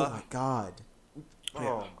 So Oh my god. Yeah.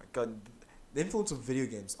 Oh my god. The influence of video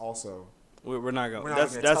games also. we're not going. We're not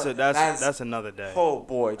That's another day. Oh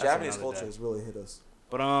boy, That's Japanese another culture Has really hit us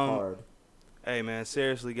But hard. hey man,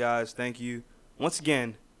 seriously guys, thank you once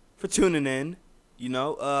again for tuning in. You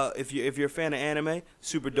know, if you're a fan of anime,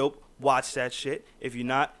 super dope. Watch that shit. If you're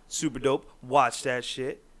not, super dope. Watch that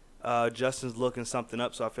shit. Justin's looking something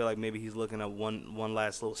up, so I feel like maybe he's looking up one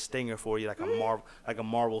last little stinger for you, like a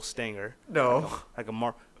Marvel stinger. No. Like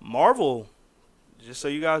a Marvel. Just so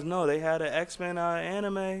you guys know, they had an X-Men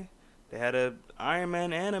anime. They had a Iron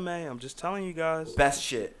Man anime. I'm just telling you guys. Best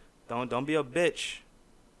shit. Don't be a bitch.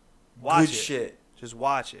 Watch Good it. shit. Just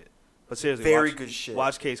watch it. But seriously, Very good shit.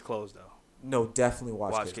 Watch Case Closed though. No, definitely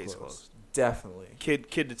Watch Case Closed. Definitely. Kid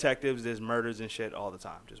detectives, there's murders and shit all the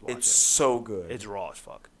time. Just watch It's it. so good. It's raw as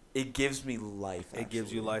fuck. It gives me life. It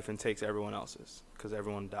gives you actually. life and takes everyone else's because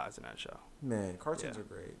everyone dies in that show. Man, cartoons Yeah. are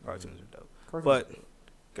great. Cartoons are dope. Cartoons But are dope.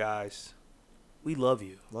 guys, we love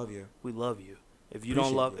you. Love you. We love you. If you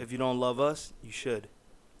Appreciate you. don't love us, you should.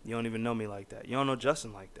 You don't even know me like that. You don't know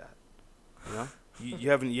Justin like that. You know? you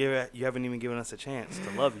haven't even given us a chance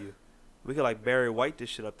to love you. We could like Barry White this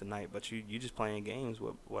shit up tonight, but you just playing games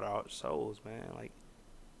with our souls, man. Like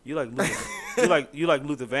you like Luther, you like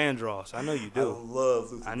Luther Vandross. I know you I do.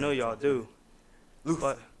 love Luther. I know y'all do.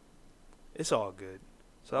 But it's all good.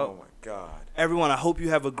 So, oh my God, everyone, I hope you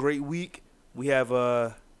have a great week. We have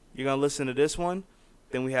you're gonna listen to this one,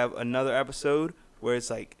 then we have another episode where it's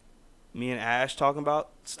like me and Ash talking about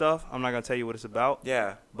stuff. I'm not gonna tell you what it's about.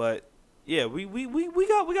 yeah, But yeah, we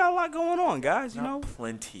got a lot going on, guys. You know,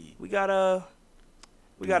 plenty. we got an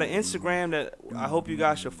Instagram that I hope you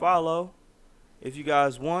guys should follow. If you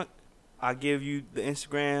guys want, I give you the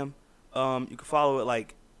Instagram. You can follow it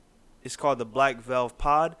like it's called the Black Velvet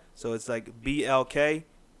Pod. So it's like BLKVLVT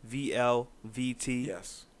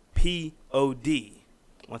Yes. POD.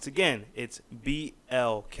 Once again, it's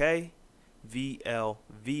BLKVLVT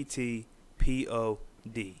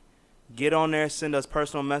Get on there, send us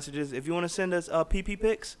personal messages. If you want to send us PP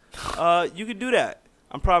pics, you can do that.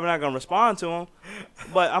 I'm probably not gonna respond to them,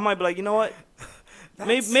 but I might be like, you know what?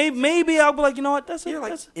 Maybe I'll be like, you know what? That's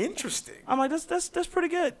interesting. I'm like, that's pretty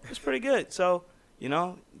good. That's pretty good. So, you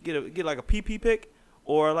know, get like a PP pic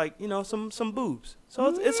or like, you know, some boobs.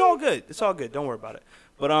 So it's all good. It's all good. Don't worry about it.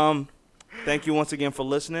 But thank you once again for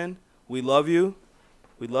listening. We love you.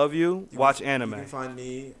 We love you. Watch anime. You can find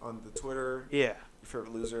me on the Twitter. Yeah. Your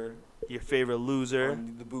favorite loser. Your favorite loser.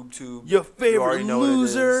 On the boob tube. Your favorite you already know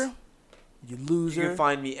loser. You loser. You can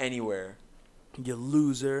find me anywhere. You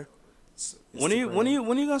loser. When are you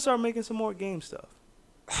gonna start making some more game stuff?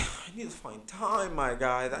 I need to find time, my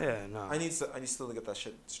guy. I need to get that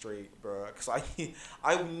shit straight, bro. Cause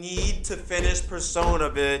I need to finish Persona,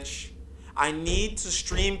 bitch. I need to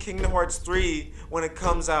stream Kingdom Hearts 3 when it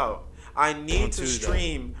comes out. I need to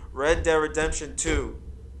stream Red Dead Redemption 2.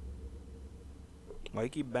 Why you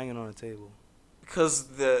keep banging on the table? Because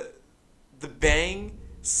the bang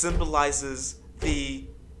symbolizes the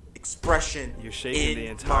expression. You're shaking in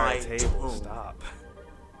the entire table. tone. Stop.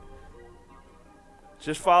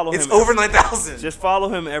 Just follow him. It's over 9,000. Just follow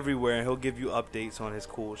him everywhere, and he'll give you updates on his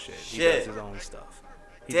cool shit. He does his own stuff.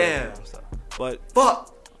 Damn. But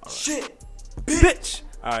fuck. Right. Shit. Bitch.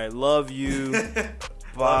 All right. Love you.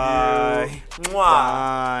 Bye. Love you.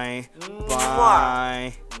 Bye. Bye.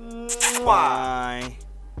 Bye. Bye.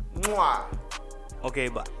 Mwah. Okay.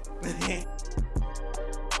 Bye.